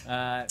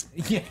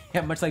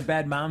 Yeah, much like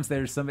Bad Moms,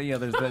 there's somebody,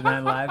 there's the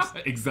 9 Lives.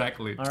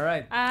 Exactly. All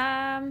right.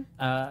 I'm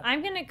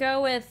gonna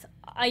go with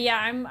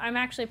I'm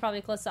actually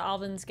probably close to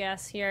Alvin's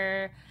guess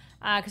here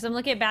because I'm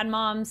looking at Bad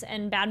Moms,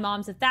 and Bad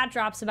Moms, if that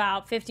drops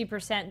about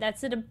 50%,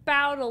 that's at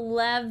about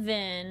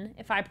 11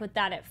 if I put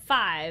that at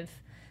 5.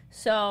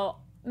 So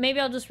maybe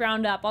I'll just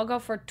round up. I'll go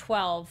for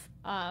 12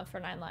 for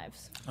 9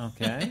 Lives.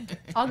 Okay.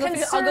 I'll go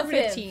Conservative.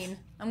 15.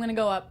 I'm gonna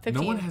go up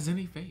 15. No one has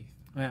any faith.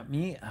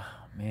 Me? Oh,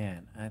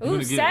 man. I think- Ooh,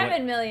 gonna get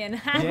 7 million.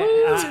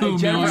 Yeah, 2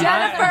 million.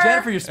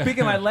 Jennifer, you're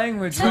speaking my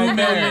language. 2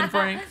 million,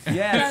 Frank.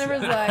 Yes.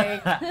 Jennifer's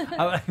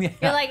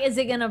like, You're like, is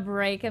it gonna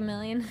break $1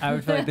 million? I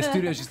would feel like the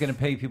studio's just going to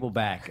pay people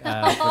back for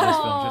this film.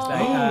 Just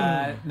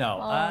like,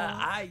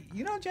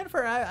 no,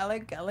 Jennifer, I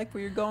like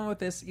where you're going with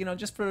this. I'll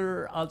just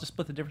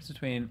split the difference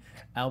between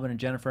Albin and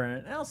Jennifer,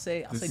 and I'll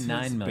say This has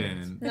 9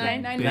 million. been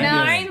Nine the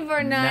Nine biggest-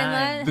 for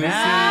 9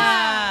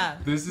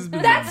 Lives. This has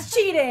been that's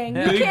cheating.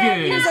 You Biggest.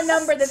 can't use a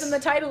number that's in the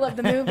title of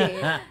the movie.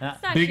 It's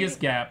not biggest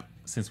cheap. gap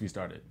since we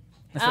started.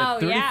 That's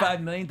like Oh, yeah.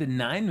 35 million to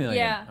 9 million.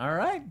 Yeah. All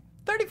right.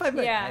 35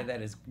 million. Yeah.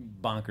 That is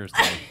bonkers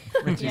to me.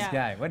 Richie's Yeah.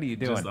 guy. What are you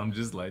doing? I'm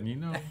just letting you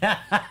know. The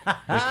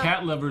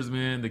cat lovers,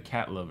 man. The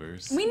cat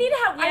lovers. We need to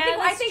have. I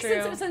that's think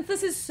true. since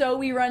this is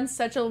we run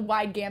such a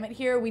wide gamut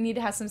here. We need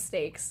to have some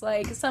stakes.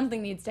 Like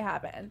something needs to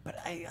happen. But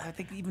I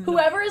think even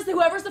Whoever's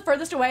the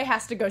furthest away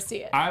has to go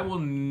see it. I will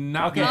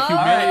not Okay. get All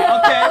humiliated.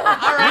 Okay.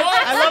 All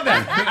right. I love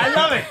that. I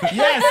love it.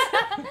 Yes.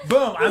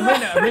 Boom. I'm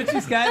in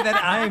Richie's guy.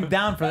 That I am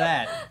down for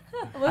that.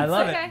 I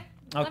love Okay. it.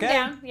 Okay.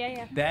 I'm down.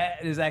 Yeah.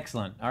 That is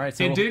excellent. All right.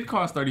 So It did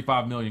cost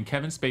 $35 million.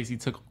 Kevin Spacey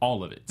took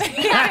all of it.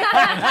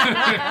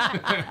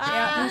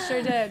 Yeah, we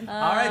sure did.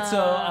 All right, so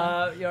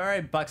all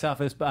right, box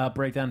office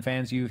breakdown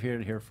fans, you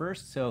heard it here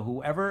first. So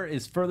whoever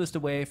is furthest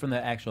away from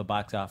the actual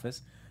box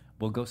office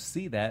will go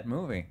see that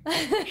movie.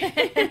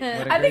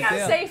 I think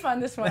I'm safe on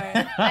this one.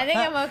 I think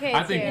I'm okay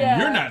I too. think Yeah.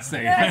 you're not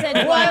safe. I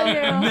said,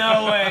 well,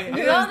 No way.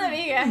 both of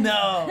you guys.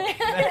 No.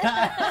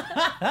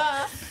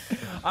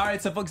 All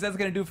right, so folks, that's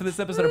going to do it for this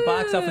episode of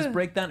Box Office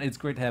Breakdown. It's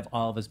great to have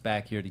all of us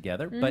back here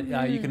together. But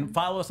you can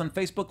follow us on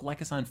Facebook,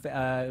 like us on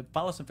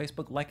follow us on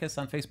Facebook, like us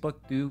on Facebook.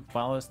 Do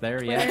follow us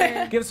there,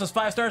 yeah. Give us those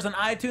 5 stars on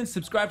iTunes.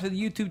 Subscribe to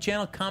the YouTube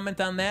channel. Comment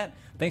on that.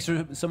 Thanks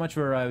so much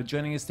for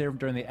joining us there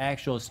during the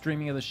actual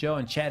streaming of the show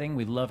and chatting.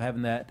 We love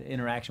having that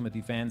interaction with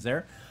you fans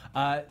there.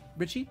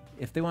 Richie,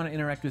 if they want to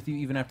interact with you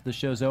even after the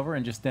show's over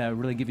and just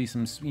really give you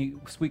some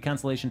sweet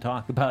consolation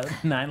talk about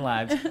 9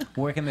 Lives,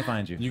 where can they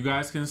find you? You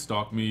guys can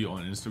stalk me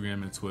on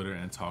Instagram and Twitter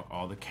and talk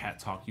all the cat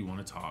talk you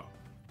want to talk.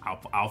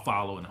 I'll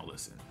follow and I'll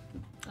listen.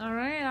 All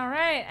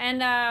right.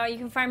 And you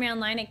can find me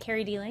online at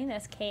Carrie D Lane.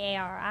 That's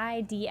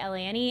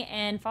KARIDLANE.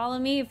 And follow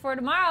me for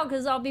tomorrow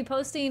because I'll be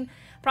posting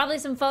probably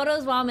some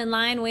photos while I'm in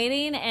line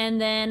waiting, and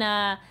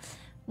then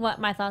what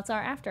my thoughts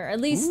are after.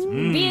 At least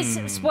be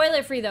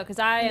spoiler free though, because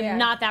I am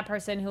not that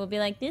person who will be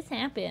like, this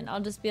happened. I'll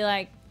just be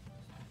like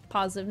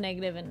positive,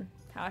 negative, and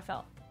how I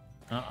felt.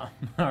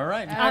 All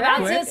right.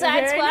 That's it.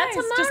 Side Very squat nice.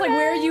 tomorrow. Just like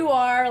where you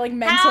are, like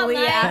mentally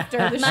How my- after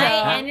the show.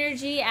 My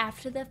energy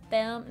after the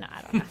film. No,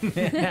 I don't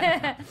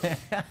know.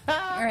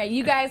 All right,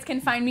 you guys can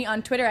find me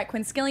on Twitter at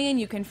Quinskillian.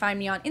 You can find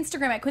me on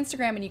Instagram at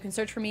Quinstagram, and you can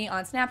search for me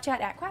on Snapchat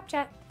at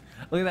Quapchat.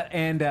 Look at that.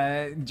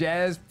 And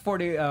Jazz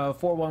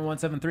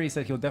 41173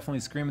 said he'll definitely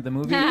scream at the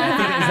movie. I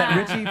think, is that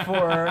Richie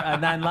for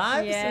 9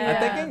 Lives? Yeah.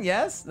 I'm thinking,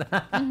 yes.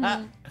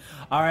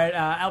 All right,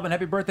 Albin,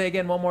 happy birthday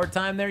again one more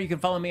time there. You can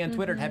follow me on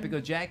Twitter at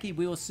HappyGoJackie.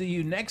 We will see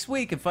you next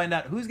week and find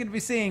out who's going to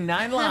be seeing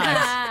 9 Lives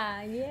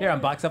Yeah. here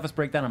on Box Office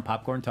Breakdown on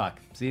Popcorn Talk.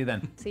 See you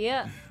then. See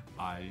ya.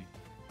 Bye.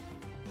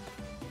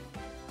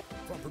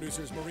 From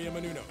producers Maria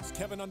Menounos,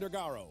 Kevin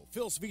Undergaro,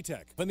 Phil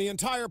Svitek, and the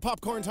entire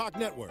Popcorn Talk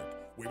Network,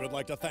 we would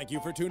like to thank you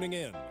for tuning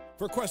in.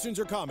 For questions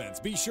or comments,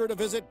 be sure to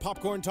visit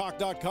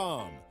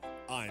popcorntalk.com.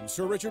 I'm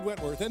Sir Richard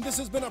Wentworth, and this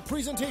has been a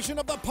presentation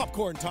of the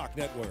Popcorn Talk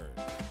Network.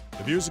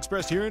 The views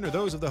expressed herein are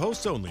those of the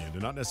hosts only and do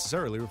not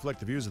necessarily reflect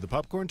the views of the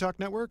Popcorn Talk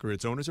Network or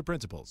its owners or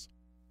principals.